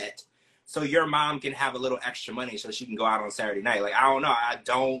of the vet, so your mom can have a little extra money so she can go out on Saturday night? Like, I don't know. I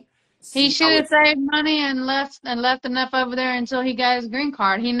don't. He should have saved money and left enough over there until he got his green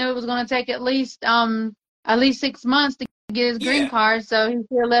card. He knew it was going to take at least 6 months to get his green card, so he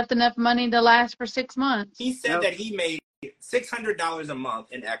should have left enough money to last for 6 months. He said that he made $600 a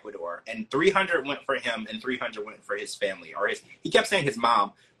month in Ecuador, and $300 went for him and $300 went for his family, or he kept saying his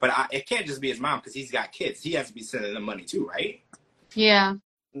mom, but it can't just be his mom because he's got kids. He has to be sending them money too, right? Yeah.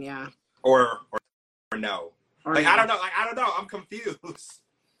 Yeah. Or no. Or like, no. I don't know. I'm confused.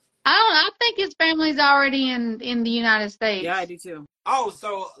 I think his family's already in the United States. Yeah, I do too. Oh,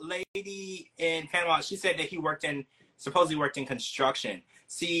 so lady in Panama, she said that he supposedly worked in construction.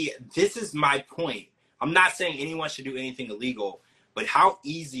 See, this is my point. I'm not saying anyone should do anything illegal, but how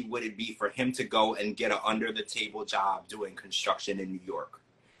easy would it be for him to go and get an under-the-table job doing construction in New York?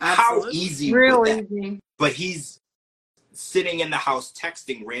 Absolutely. How easy would that be? But he's sitting in the house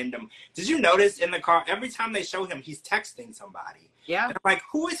texting random. Did you notice in the car, every time they show him, he's texting somebody? Yeah. And I'm like,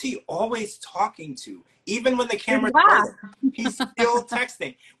 who is he always talking to? Even when the camera's present, he's still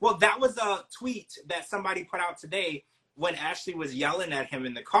texting. Well, that was a tweet that somebody put out today when Ashley was yelling at him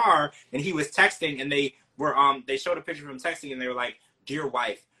in the car and he was texting, and they showed a picture of him texting, and they were like, dear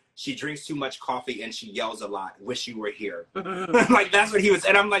wife, she drinks too much coffee and she yells a lot. Wish you were here. Like, that's what he was.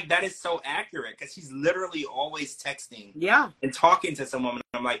 And I'm like, that is so accurate because he's literally always texting and talking to someone. And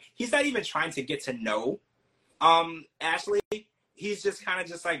I'm like, he's not even trying to get to know Ashley. He's just kind of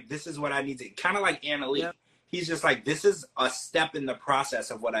just like, this is what I need to, kind of like Anna Lee. He's just like, this is a step in the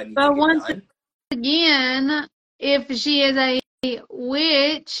process of what I need to get done. Again, if she is a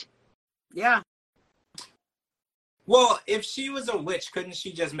witch. Yeah. Well, if she was a witch, couldn't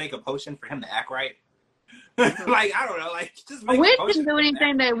she just make a potion for him to act right? Like, I don't know, like, just make A witch a potion can do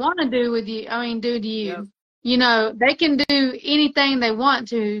anything they want to do with you. I mean, do to you. Yeah. You know, they can do anything they want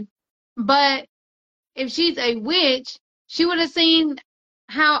to. But if she's a witch, she would have seen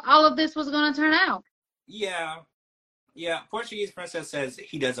how all of this was going to turn out. Yeah. Yeah, Portuguese Princess says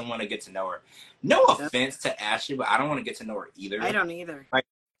he doesn't want to get to know her. No offense to Ashley, but I don't want to get to know her either. I don't either. Like,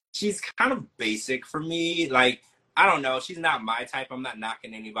 she's kind of basic for me. Like, I don't know. She's not my type. I'm not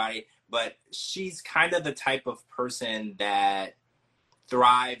knocking anybody. But she's kind of the type of person that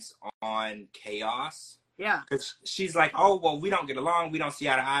thrives on chaos. Yeah. Because she's like, oh, well, we don't get along. We don't see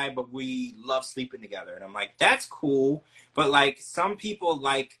eye to eye, but we love sleeping together. And I'm like, that's cool. But, like, some people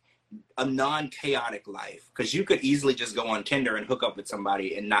like a non-chaotic life, because you could easily just go on Tinder and hook up with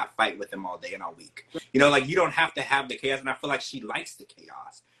somebody and not fight with them all day and all week. You know, like, you don't have to have the chaos, and I feel like she likes the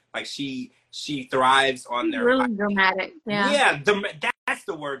chaos. Like, she thrives on their really dramatic. Yeah, that's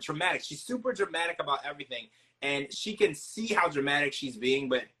the word, dramatic. She's super dramatic about everything, and she can see how dramatic she's being,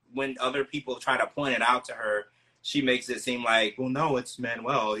 but when other people try to point it out to her, she makes it seem like, well, no, it's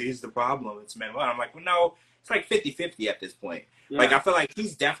Manuel, he's the problem, it's Manuel. I'm like, well, no, it's like 50-50 at this point. Yeah. Like, I feel like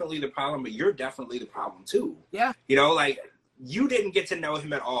he's definitely the problem, but you're definitely the problem too. Yeah. You know, like, you didn't get to know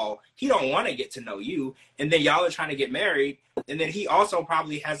him at all. He don't want to get to know you. And then y'all are trying to get married. And then he also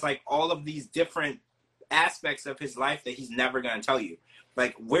probably has, like, all of these different aspects of his life that he's never going to tell you.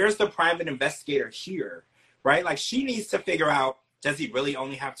 Like, where's the private investigator here? Right? Like, she needs to figure out, does he really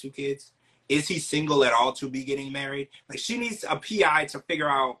only have 2 kids? Is he single at all to be getting married? Like, she needs a PI to figure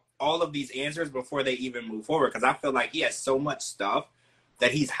out all of these answers before they even move forward, because I feel like he has so much stuff that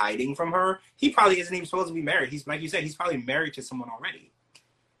he's hiding from her. He probably isn't even supposed to be married. He's, like you said, he's probably married to someone already.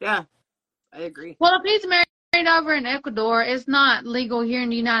 Yeah, I agree. Well, if he's married over in Ecuador, it's not legal here in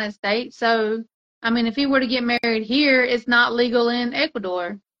the United States. So, I mean, if he were to get married here, it's not legal in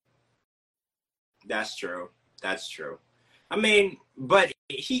Ecuador. That's true. That's true. I mean, but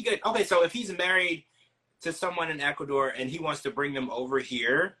he could, okay, so if he's married to someone in Ecuador and he wants to bring them over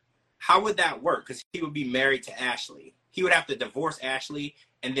here, how would that work? Because he would be married to Ashley. He would have to divorce Ashley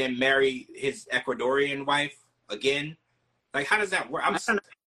and then marry his Ecuadorian wife again. Like, how does that work?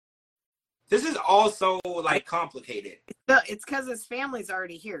 This is also, like, complicated. It's because his family's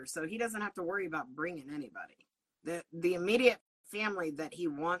already here, so he doesn't have to worry about bringing anybody. The immediate family that he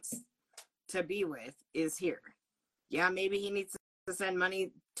wants to be with is here. Yeah, maybe he needs to send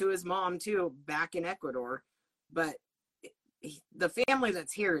money to his mom, too, back in Ecuador. But the family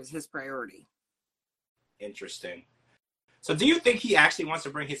that's here is his priority. Interesting. So do you think he actually wants to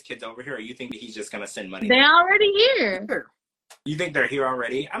bring his kids over here, or you think that he's just going to send money? They're already here. You think they're here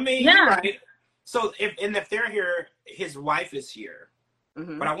already? I mean, yeah. You're right. So if they're here, his wife is here.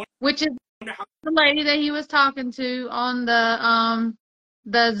 Mm-hmm. But I wonder, which is the lady that he was talking to on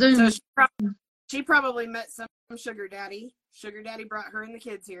the Zoom. So she probably met some sugar daddy. Sugar daddy brought her and the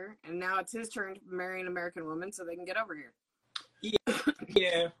kids here, and now it's his turn to marry an American woman so they can get over here.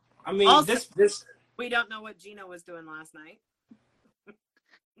 Yeah. I mean, also, this. We don't know what Gina was doing last night.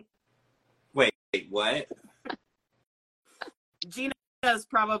 Wait, what? Gina's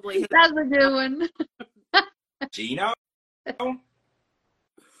probably. That's a good one. Gino? Oh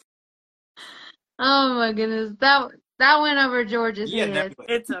my goodness, that went over George's head.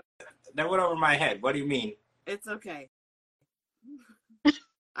 That went over my head. What do you mean? It's okay.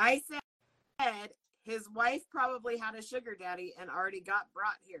 I said his wife probably had a sugar daddy and already got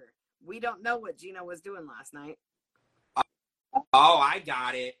brought here. We don't know what Gina was doing last night. Oh, I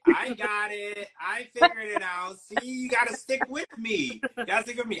got it. I figured it out. See, you got to stick with me.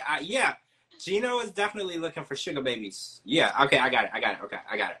 Yeah. Gino is definitely looking for sugar babies. Yeah. Okay. I got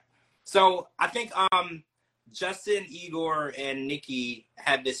it. So I think Justin, Igor, and Nikki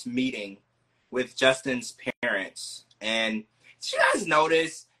had this meeting with Justin's parents. And did you guys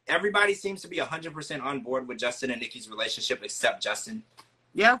notice everybody seems to be 100% on board with Justin and Nikki's relationship except Justin?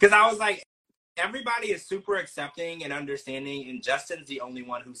 Yeah. Because I was like, everybody is super accepting and understanding, and Justin's the only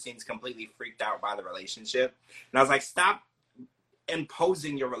one who seems completely freaked out by the relationship. And I was like, stop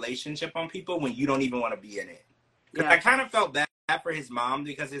imposing your relationship on people when you don't even want to be in it. Because I kind of felt bad for his mom,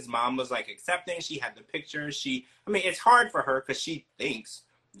 because his mom was like accepting. She had the picture. It's hard for her because she thinks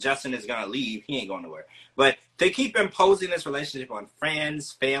Justin is going to leave, he ain't going nowhere. But they keep imposing this relationship on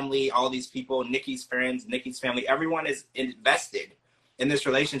friends, family, all these people, Nikki's friends, Nikki's family. Everyone is invested in this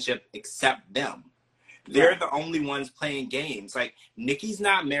relationship except them. They're the only ones playing games. Like, Nikki's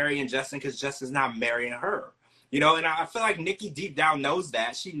not marrying Justin because Justin's not marrying her. You know, and I feel like Nikki deep down knows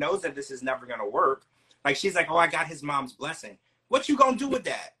that. She knows that this is never going to work. Like, she's like, oh, I got his mom's blessing. What you going to do with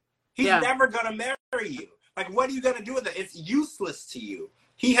that? He's never going to marry you. Like, what are you going to do with it? It's useless to you.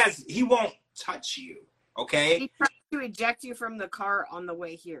 He won't touch you, okay? He tried to eject you from the car on the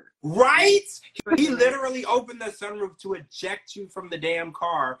way here. Right? He literally opened the sunroof to eject you from the damn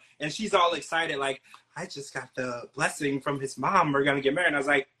car, and she's all excited, like, I just got the blessing from his mom. We're going to get married. And I was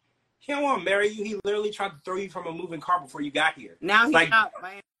like, he don't want to marry you. He literally tried to throw you from a moving car before you got here. Now he's out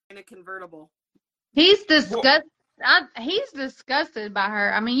buying a convertible. He's disgusted. He's disgusted by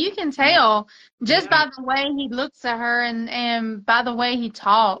her. I mean, you can tell just by the way he looks at her and by the way he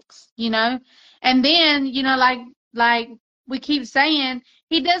talks, you know. And then, you know, like we keep saying,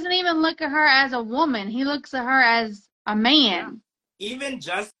 he doesn't even look at her as a woman. He looks at her as a man. Even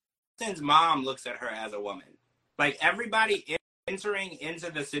Justin's mom looks at her as a woman. Like, everybody entering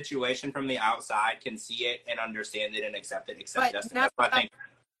into the situation from the outside can see it and understand it and accept it, except Justin. That's what I think.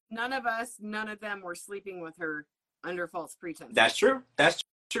 None of them were sleeping with her under false pretense. That's true. That's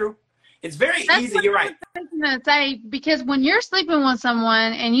true. It's very easy. You're right. I'm going to say, because when you're sleeping with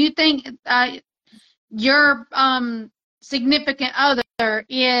someone and you think your significant other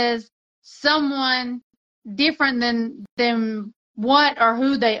is someone different than what or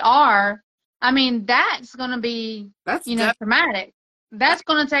who they are, I mean, that's going to be, traumatic. That's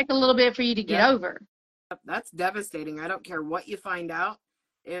going to take a little bit for you to get over. That's devastating. I don't care what you find out.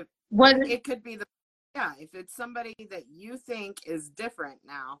 It could be if it's somebody that you think is different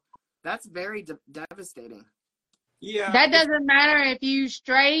now, that's very devastating. Yeah. That doesn't matter if you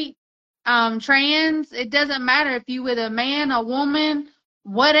straight, trans. It doesn't matter if you with a man, a woman,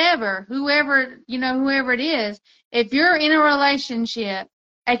 whatever, whoever it is. If you're in a relationship,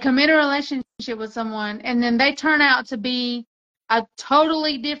 a committed relationship with someone, and then they turn out to be a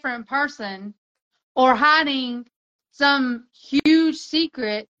totally different person or hiding some huge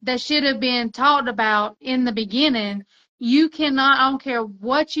secret that should have been talked about in the beginning, you cannot, I don't care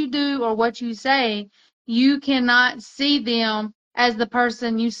what you do or what you say, you cannot see them as the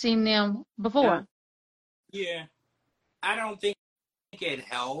person you've seen them before. Yeah. I don't think it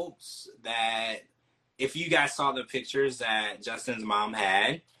helps that if you guys saw the pictures that Justin's mom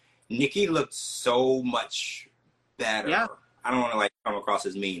had, Nikki looked so much better. Yeah. I don't want to come across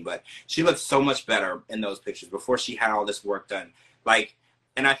as mean, but she looked so much better in those pictures before she had all this work done.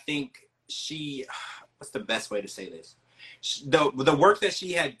 And I think what's the best way to say this? The work that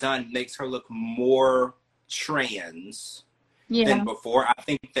she had done makes her look more trans than before. I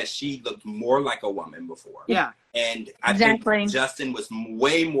think that she looked more like a woman before. Yeah. And I think Justin was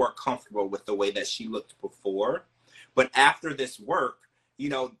way more comfortable with the way that she looked before. But after this work,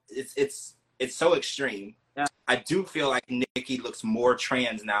 it's so extreme. Yeah. I do feel like Nikki looks more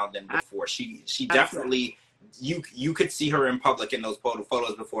trans now than before. She definitely, you could see her in public in those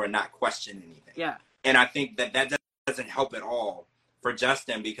photos before and not question anything. Yeah. And I think that doesn't help at all for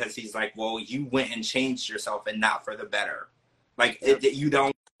Justin, because he's like, well, you went and changed yourself and not for the better. You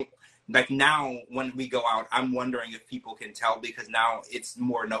don't, now when we go out, I'm wondering if people can tell, because now it's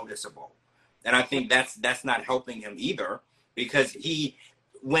more noticeable. And I think that's not helping him either, because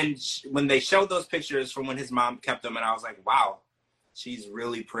when they showed those pictures from when his mom kept them, and I was like, wow, she's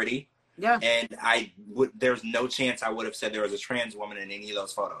really pretty. Yeah. And there's no chance I would have said there was a trans woman in any of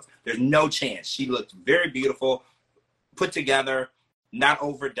those photos. There's no chance. She looked very beautiful, put together, not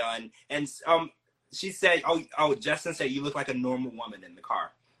overdone. And she said, Justin said, you look like a normal woman in the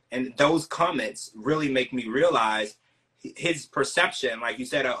car. And those comments really make me realize his perception, like you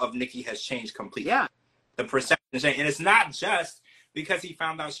said, of Nikki has changed completely. Yeah. The perception changed. And it's not just because he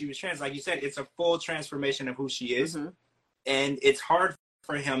found out she was trans. Like you said, it's a full transformation of who she is. Mm-hmm. And it's hard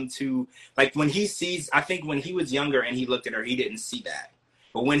for him to, when he sees, I think when he was younger and he looked at her, he didn't see that.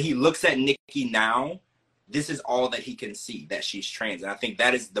 But when he looks at Nikki now, this is all that he can see, that she's trans. And I think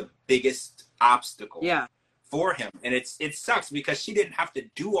that is the biggest obstacle for him. And it sucks, because she didn't have to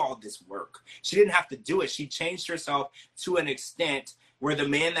do all this work. She didn't have to do it. She changed herself to an extent where the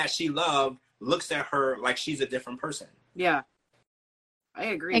man that she loved looks at her like she's a different person. Yeah. I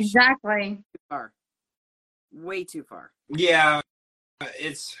agree. Exactly. Too far. Way too far. Yeah.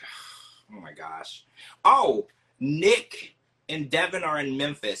 It's, oh my gosh. Oh, Nick and Devin are in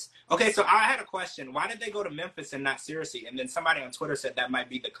Memphis. Okay, so I had a question. Why did they go to Memphis and not Searcy? And then somebody on Twitter said that might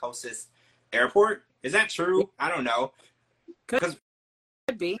be the closest airport. Is that true? I don't know. Could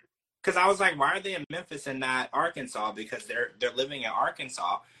Could be. Because I was like, why are they in Memphis and not Arkansas? Because they're living in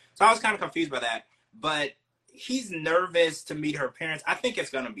Arkansas. So I was kind of confused by that. But he's nervous to meet her parents. I think it's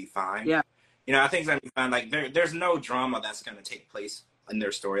gonna be fine. Yeah. You know, I think it's gonna be fine. Like there's no drama that's gonna take place in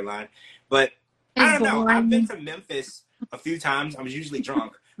their storyline. But I don't know. I've been to Memphis a few times. I was usually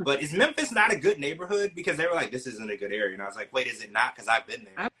drunk. But is Memphis not a good neighborhood? Because they were like, this isn't a good area. And I was like, wait, is it not? Because I've been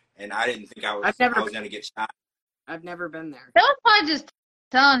there. And I didn't think I was going to get shot. I've never been there. They was probably just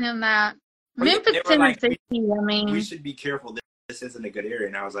telling him that. Memphis, Tennessee, like, I mean. We should be careful. This isn't a good area.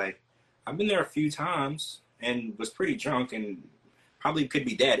 And I was like, I've been there a few times and was pretty drunk and probably could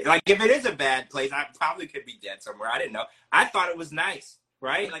be dead. Like, if it is a bad place, I probably could be dead somewhere. I didn't know. I thought it was nice,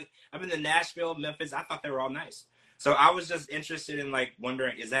 right? Like, I've been to Nashville, Memphis. I thought they were all nice. So I was just interested in, like,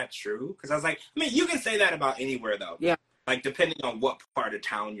 wondering, is that true? Because I was like, I mean, you can say that about anywhere, though. Yeah. Like, depending on what part of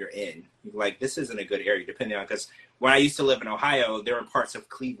town you're in. Like, this isn't a good area, depending on, because when I used to live in Ohio, there were parts of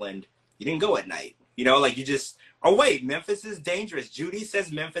Cleveland, you didn't go at night. You know, like, you just, oh, wait, Memphis is dangerous. Judy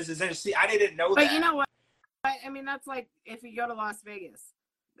says Memphis is dangerous. See, I didn't know that. But you know what? I mean, that's like, if you go to Las Vegas,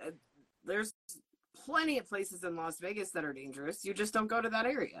 there's plenty of places in Las Vegas that are dangerous. You just don't go to that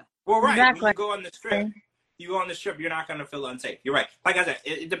area. Well, right. Exactly. When you go on the strip, you're not going to feel unsafe. You're right. Like I said,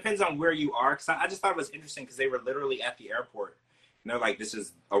 it depends on where you are. Because I just thought it was interesting because they were literally at the airport. And they're like, this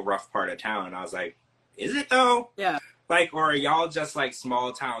is a rough part of town. And I was like, is it though? Yeah. Like, or are y'all just like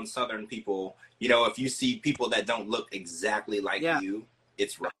small town Southern people? You know, if you see people that don't look exactly like you,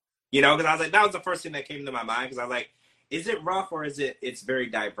 it's rough. You know, because I was like, that was the first thing that came to my mind. Because I was like, is it rough or is it's very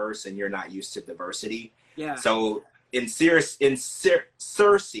diverse and you're not used to diversity? Yeah. So in Searcy,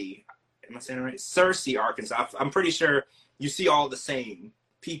 am I saying it right? Searcy, Arkansas, I'm pretty sure you see all the same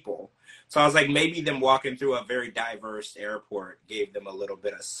people. So I was like, maybe them walking through a very diverse airport gave them a little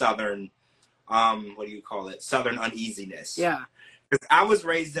bit of Southern, what do you call it? Southern uneasiness. Yeah. Because I was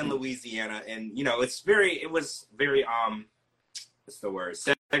raised in Louisiana and, you know, it was very, what's the word?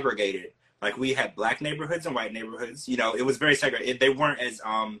 Segregated. Like we had black neighborhoods and white neighborhoods. You know, it was very segregated. They weren't as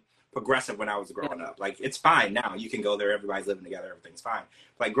progressive when I was growing up. Like it's fine now. You can go there. Everybody's living together. Everything's fine.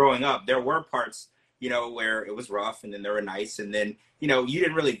 Like growing up, there were parts, you know, where it was rough and then they were nice. And then, you know, you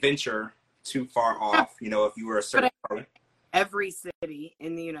didn't really venture too far off, you know, if you were a certain color. Every city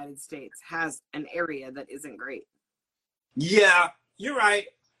in the United States has an area that isn't great. Yeah, you're right.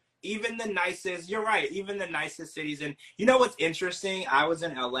 Even the nicest, you're right. Even the nicest cities. And you know what's interesting? I was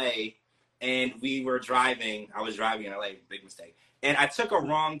in LA and we were driving. I was driving in LA, big mistake. And I took a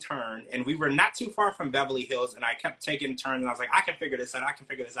wrong turn and we were not too far from Beverly Hills. And I kept taking turns and I was like, I can figure this out. I can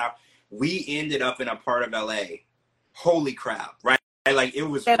figure this out. We ended up in a part of LA. Holy crap, right? Like it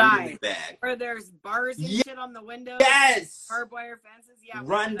was really bad. Where there's bars and shit on the windows. Yes. Barbed wire fences. Yeah.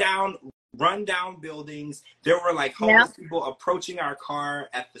 Run down buildings. There were like homeless people approaching our car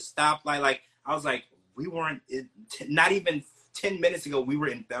at the stoplight. Like I was like, we weren't not even 10 minutes ago. We were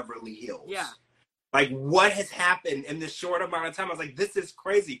in Beverly Hills. Yeah. Like what has happened in this short amount of time? I was like, this is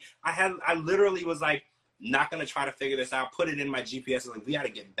crazy. I literally was like, not gonna try to figure this out. Put it in my GPS. Like we got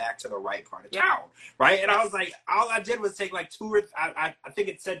to get back to the right part of town, right? And I was like, all I did was take like I think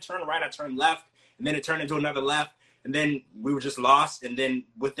it said turn right. I turned left, and then it turned into another left. And then we were just lost. And then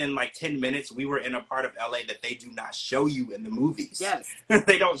within like 10 minutes, we were in a part of LA that they do not show you in the movies. Yes.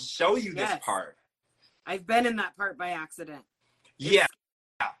 They don't show you this part. I've been in that part by accident. Yeah,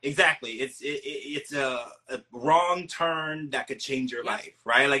 exactly. It's a wrong turn that could change your life,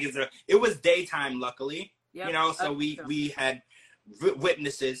 right? Like it was daytime, luckily, you know, so we had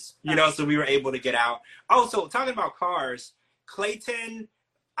witnesses, you know, so we were able to get out. Oh, so talking about cars, Clayton,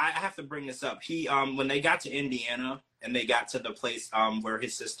 I have to bring this up. He, when they got to Indiana and they got to the place where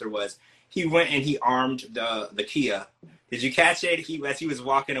his sister was, he went and he armed the Kia. Did you catch it? As he was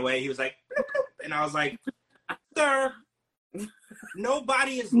walking away, he was like, bloop, bloop, and I was like, sir,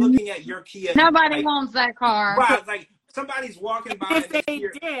 nobody is looking at your Kia. Nobody wants that car. Right, like somebody's walking by. If they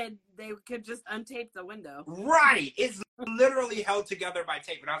did, they could just untape the window. Right, it's literally held together by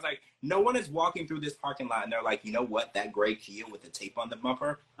tape. And I was like, no one is walking through this parking lot and they're like, you know what, that gray Kia with the tape on the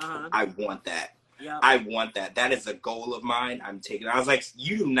bumper, I want that. Yep. I want that. That is a goal of mine. I'm taking it. I was like,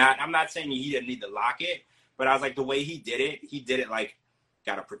 I'm not saying he didn't need to lock it, but I was like, the way he did it like,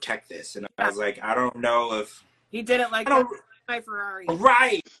 gotta protect this. And I was like, I don't know if he did it like my Ferrari.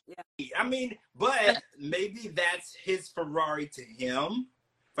 Right. Yeah. I mean, but maybe that's his Ferrari to him.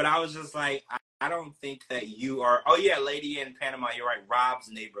 But I was just like, I don't think that you are. Oh yeah, lady in Panama, you're right. Rob's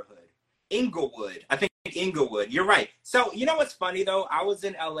neighborhood, Inglewood. I think Inglewood. You're right. So you know what's funny though? I was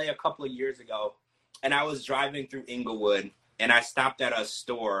in LA a couple of years ago, and I was driving through Inglewood, and I stopped at a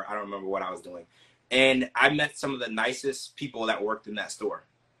store. I don't remember what I was doing, And I met some of the nicest people that worked in that store.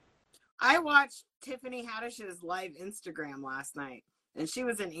 I watched Tiffany Haddish's live Instagram last night, and she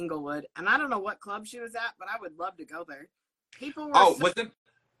was in Inglewood, and I don't know what club she was at, but I would love to go there. People were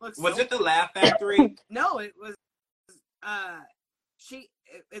was it the Laugh Factory? No, it was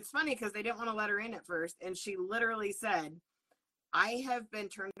it's funny because they didn't want to let her in at first, and she literally said, I have been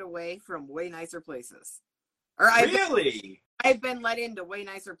turned away from way nicer places. Or I've been let into way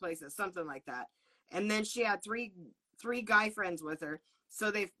nicer places, something like that. And then she had three guy friends with her. So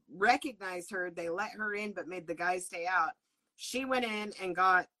they recognized her. They let her in, but made the guys stay out. She went in and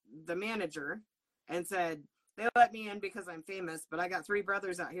got the manager and said, they let me in because I'm famous, but I got 3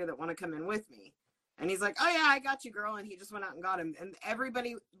 brothers out here that want to come in with me. And he's like, oh, yeah, I got you, girl. And he just went out and got him. And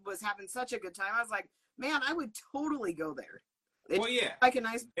everybody was having such a good time. I was like, man, I would totally go there. It's like a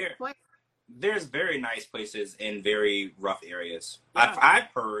nice place. There's very nice places in very rough areas. Yeah. I've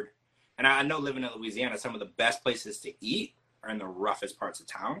heard, and I know living in Louisiana, some of the best places to eat are in the roughest parts of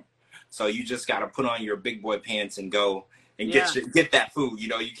town. So you just got to put on your big boy pants and go and get that food. You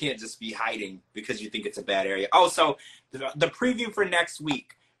know, you can't just be hiding because you think it's a bad area. Oh, so the preview for next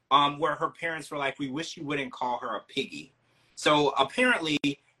week, where her parents were like, we wish you wouldn't call her a piggy. So apparently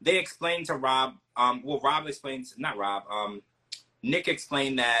they explained to Rob, Nick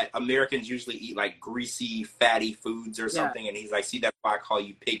explained that Americans usually eat like greasy, fatty foods or something. And he's like, see, that's why I call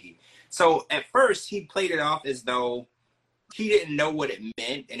you piggy. So at first he played it off as though he didn't know what it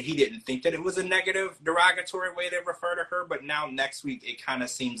meant and he didn't think that it was a negative, derogatory way to refer to her. But now next week, it kind of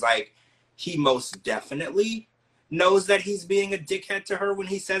seems like he most definitely knows that he's being a dickhead to her when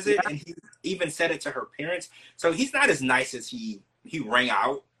he says it. And he even said it to her parents. So he's not as nice as he rang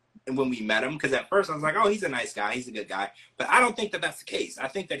out when we met him. Because at first I was like, oh, he's a nice guy. He's a good guy. But I don't think that that's the case. I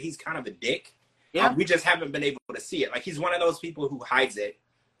think that he's kind of a dick. Yeah. We just haven't been able to see it. Like he's one of those people who hides it.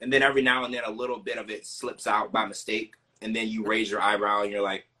 And then every now and then a little bit of it slips out by mistake. And then you raise your eyebrow and you're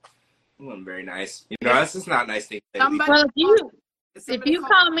like, I'm very nice. You know, that's just not a nice thing. Well, if you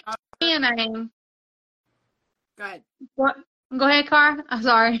call me a name. Go ahead. What? Go ahead, Car. I'm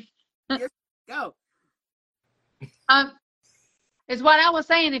sorry. Go. It's what I was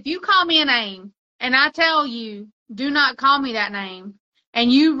saying. If you call me a name and I tell you, do not call me that name,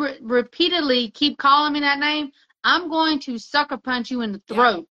 and you repeatedly keep calling me that name, I'm going to sucker punch you in the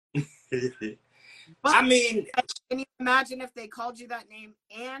throat. Yeah. But, I mean, can you imagine if they called you that name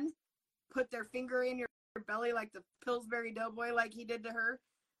and put their finger in your belly like the Pillsbury Doughboy like he did to her?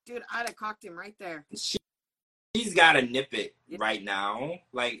 Dude, I'd have cocked him right there. She's got to nip it right now.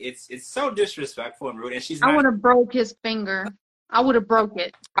 Like, it's so disrespectful and rude. And I would have broke his finger. I would have broke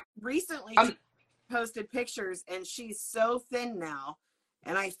it. Recently, she posted pictures, and she's so thin now,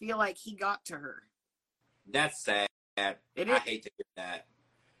 and I feel like he got to her. That's sad. I hate to hear that.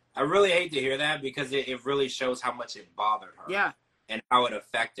 I really hate to hear that because it really shows how much it bothered her. Yeah. And how it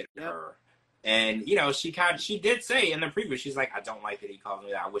affected her. And, you know, she did say in the preview, she's like, I don't like that he called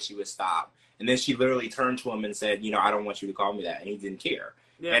me that. I wish he would stop. And then she literally turned to him and said, you know, I don't want you to call me that. And he didn't care.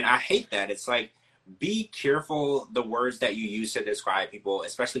 Yeah. And I hate that. It's like, be careful the words that you use to describe people,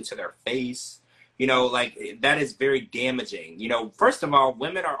 especially to their face. You know, like, that is very damaging. You know, first of all,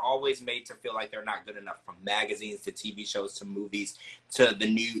 women are always made to feel like they're not good enough, from magazines to TV shows to movies to the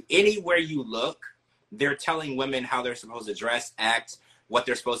new. Anywhere you look, they're telling women how they're supposed to dress, act, what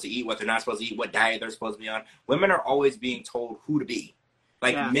they're supposed to eat, what they're not supposed to eat, what diet they're supposed to be on. Women are always being told who to be.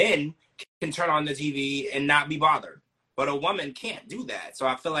 Like, men can turn on the TV and not be bothered, but a woman can't do that. So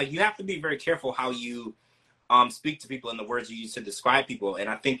I feel like you have to be very careful how you speak to people and the words you use to describe people. And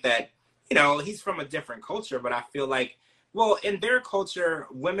I think that, you know, he's from a different culture, but I feel like, well, in their culture,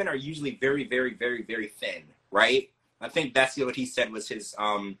 women are usually very, very, very, very thin, right? I think that's what he said was his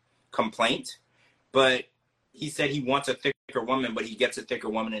complaint. But he said he wants a thicker woman, but he gets a thicker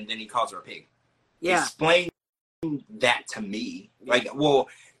woman and then he calls her a pig. Yeah. Explain that to me. Like, well,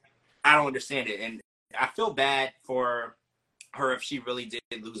 I don't understand it. And I feel bad for her if she really did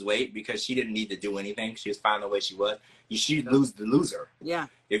lose weight, because she didn't need to do anything. She was fine the way she was. You should lose the loser. Yeah.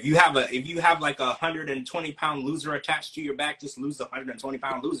 If you have like a 120-pound loser attached to your back, just lose the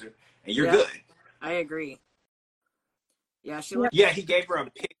 120-pound loser and you're good. I agree. Yeah, he gave her a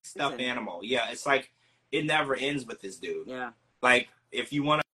pig stuffed animal. Yeah, it's like it never ends with this dude. Yeah. Like, if you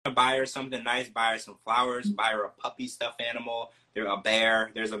want to buy her something nice, buy her some flowers, buy her a puppy stuffed animal, a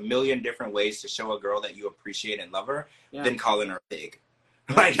bear. There's a million different ways to show a girl that you appreciate and love her than calling her a pig.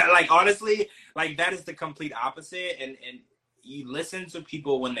 Like honestly, like, that is the complete opposite. And you listen to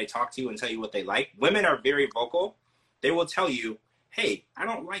people when they talk to you and tell you what they like. Women are very vocal. They will tell you, hey, I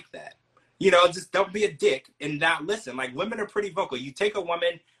don't like that. You know, just don't be a dick and not listen. Like, women are pretty vocal. You take a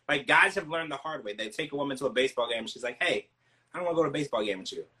woman, Like, guys have learned the hard way. They take a woman to a baseball game, and she's like, hey, I don't want to go to a baseball game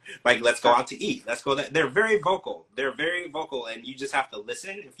with you. Like, let's go out to eat. Let's go. They're very vocal. They're very vocal, and you just have to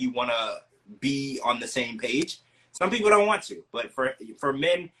listen if you want to be on the same page. Some people don't want to, but for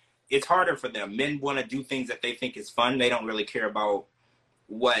men, it's harder for them. Men want to do things that they think is fun. They don't really care about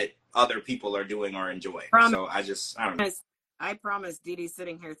what other people are doing or enjoying. So I don't know. I promise Dee Dee's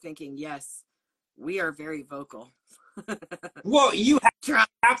sitting here thinking, yes, we are very vocal. Well, you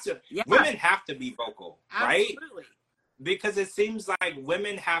have to. Yeah. Women have to be vocal, right? Absolutely. Because it seems like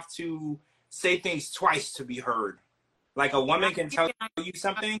women have to say things twice to be heard. Like, a woman can tell you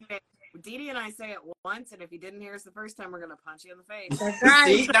something. Dee Dee and I say it once, and if you didn't hear us the first time, we're gonna punch you in the face. That's right.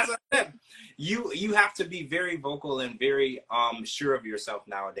 See, that's what I said. You have to be very vocal and very sure of yourself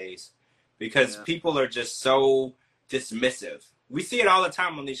nowadays, because people are just so dismissive. We see it all the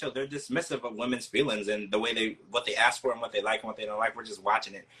time on these shows. They're dismissive of women's feelings and the way what they ask for and what they like and what they don't like. We're just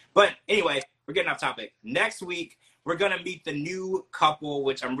watching it. But anyway, we're getting off topic. Next week, we're going to meet the new couple,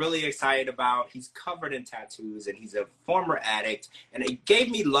 which I'm really excited about. He's covered in tattoos, and he's a former addict. And it gave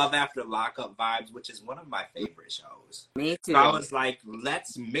me Love After Lockup vibes, which is one of my favorite shows. Me too. So I was like,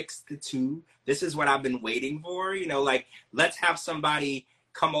 let's mix the two. This is what I've been waiting for. You know, like, let's have somebody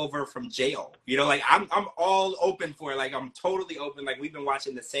come over from jail. You know, like, I'm all open for it. Like, I'm totally open. Like, we've been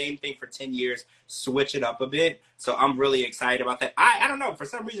watching the same thing for 10 years, switch it up a bit. So I'm really excited about that. I don't know. For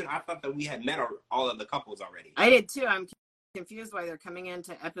some reason, I thought that we had met all of the couples already. I did too. I'm confused why they're coming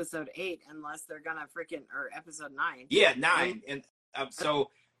into episode 8 unless they're gonna or episode 9. Yeah, 9. And so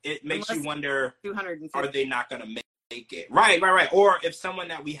it makes you wonder, 250. are they not going to make it? Right. Or if someone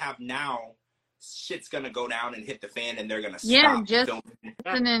that we have now, shit's going to go down and hit the fan, and they're going to stop. Yeah,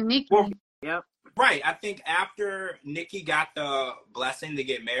 Justin and Nikki. Well, Yep. right. I think after Nikki got the blessing to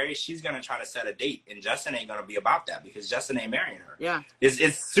get married, she's going to try to set a date, and Justin ain't going to be about that because Justin ain't marrying her. Yeah.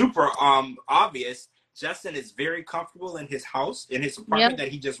 It's super obvious. Justin is very comfortable in his house, in his apartment that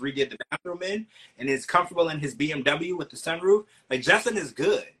he just redid the bathroom in, and is comfortable in his BMW with the sunroof. Like, Justin is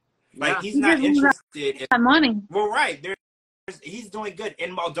good. Like, he's not interested in money. Well, right. He's doing good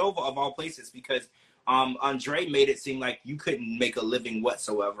in Moldova, of all places, because Andre made it seem like you couldn't make a living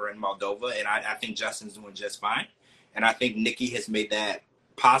whatsoever in Moldova, and I think Justin's doing just fine. And I think Nikki has made that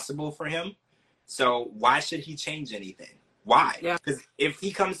possible for him. So why should he change anything? Why? Yeah. Because if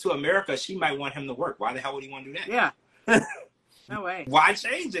he comes to America, she might want him to work. Why the hell would he want to do that? Yeah. No way. Why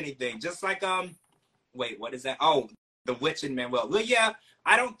change anything? Just like, wait, what is that? Oh, The Witch and Manuel. Well, yeah,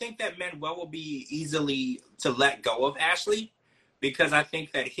 I don't think that Manuel will be easily to let go of Ashley, because I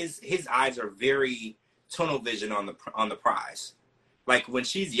think that his eyes are very tunnel vision on the prize. Like, when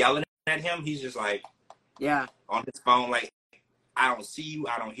she's yelling at him, he's just like, on his phone, like, I don't see you,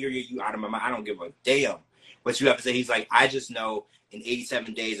 I don't hear you, you out of my mind, I don't give a damn what you have to say. He's like, I just know in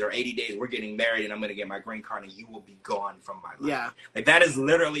 87 days or 80 days we're getting married, and I'm gonna get my green card, and you will be gone from my life. Yeah. Like, that is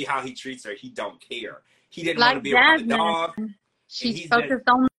literally how he treats her. He don't care. He didn't want to be around the dog. She's focused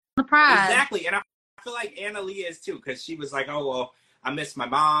on the prize. Exactly. And I feel like Annalie is too, because she was like, oh, well, I miss my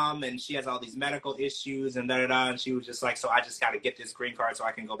mom, and she has all these medical issues, and da-da-da. And she was just like, so I just got to get this green card so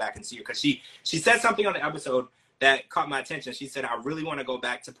I can go back and see her. Because she said something on the episode that caught my attention. She said, I really want to go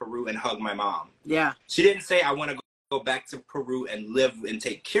back to Peru and hug my mom. Yeah. She didn't say, I want to go back to Peru and live and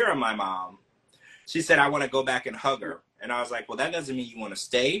take care of my mom. She said, I want to go back and hug her. And I was like, well, that doesn't mean you want to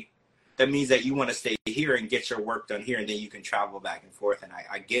stay. That means that you want to stay here and get your work done here, and then you can travel back and forth. And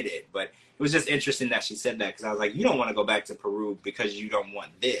I get it. But it was just interesting that she said that, because I was like, you don't want to go back to Peru because you don't want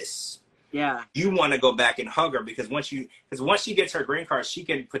this. Yeah. You want to go back and hug her, because once she gets her green card, she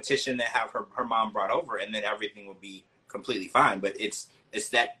can petition to have her mom brought over, and then everything will be completely fine. But it's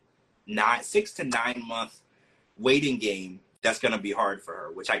that 6 to 9 month waiting game that's going to be hard for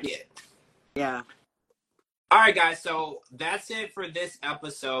her, which I get. Yeah. All right, guys. So that's it for this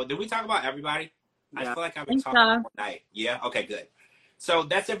episode. Did we talk about everybody? Yeah. I feel like I've been talking all night. Yeah? Okay, good. So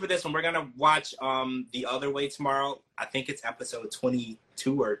that's it for this one. We're going to watch The Other Way tomorrow. I think it's episode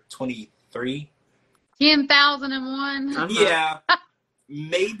 22 or 23. 10,001. Yeah.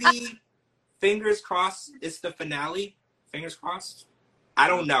 Maybe, fingers crossed, it's the finale. Fingers crossed. I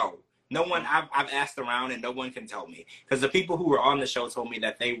don't know. No one, I've asked around, and no one can tell me. Because the people who were on the show told me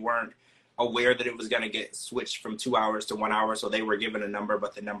that they weren't aware that it was going to get switched from 2 hours to 1 hour, so they were given a number,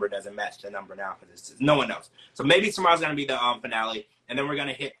 but the number doesn't match the number now, because no one knows. So maybe tomorrow's going to be the finale, and then we're going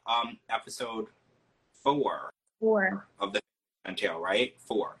to hit episode 4 of the Tale, right?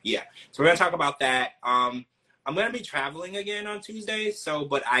 4, yeah. So we're going to talk about that. I'm going to be traveling again on Tuesday,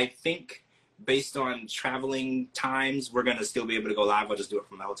 but I think based on traveling times, we're going to still be able to go live. I'll just do it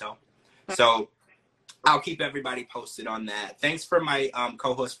from the hotel. So I'll keep everybody posted on that. Thanks for my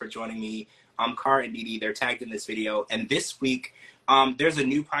co-host for joining me, Cara and Didi. They're tagged in this video. And this week, there's a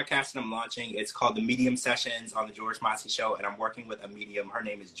new podcast that I'm launching. It's called The Medium Sessions on the George Mossey Show. And I'm working with a medium. Her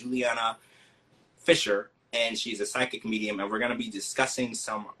name is Juliana Fisher, and she's a psychic medium. And we're going to be discussing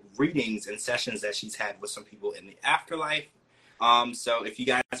some readings and sessions that she's had with some people in the afterlife. So if you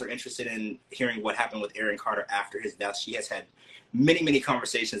guys are interested in hearing what happened with Aaron Carter after his death, she has had many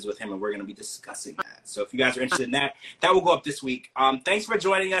conversations with him, and we're going to be discussing that. So if you guys are interested in that, that will go up this week. Thanks for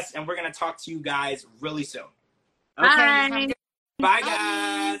joining us, and we're going to talk to you guys really soon. Okay. Bye. Bye, guys.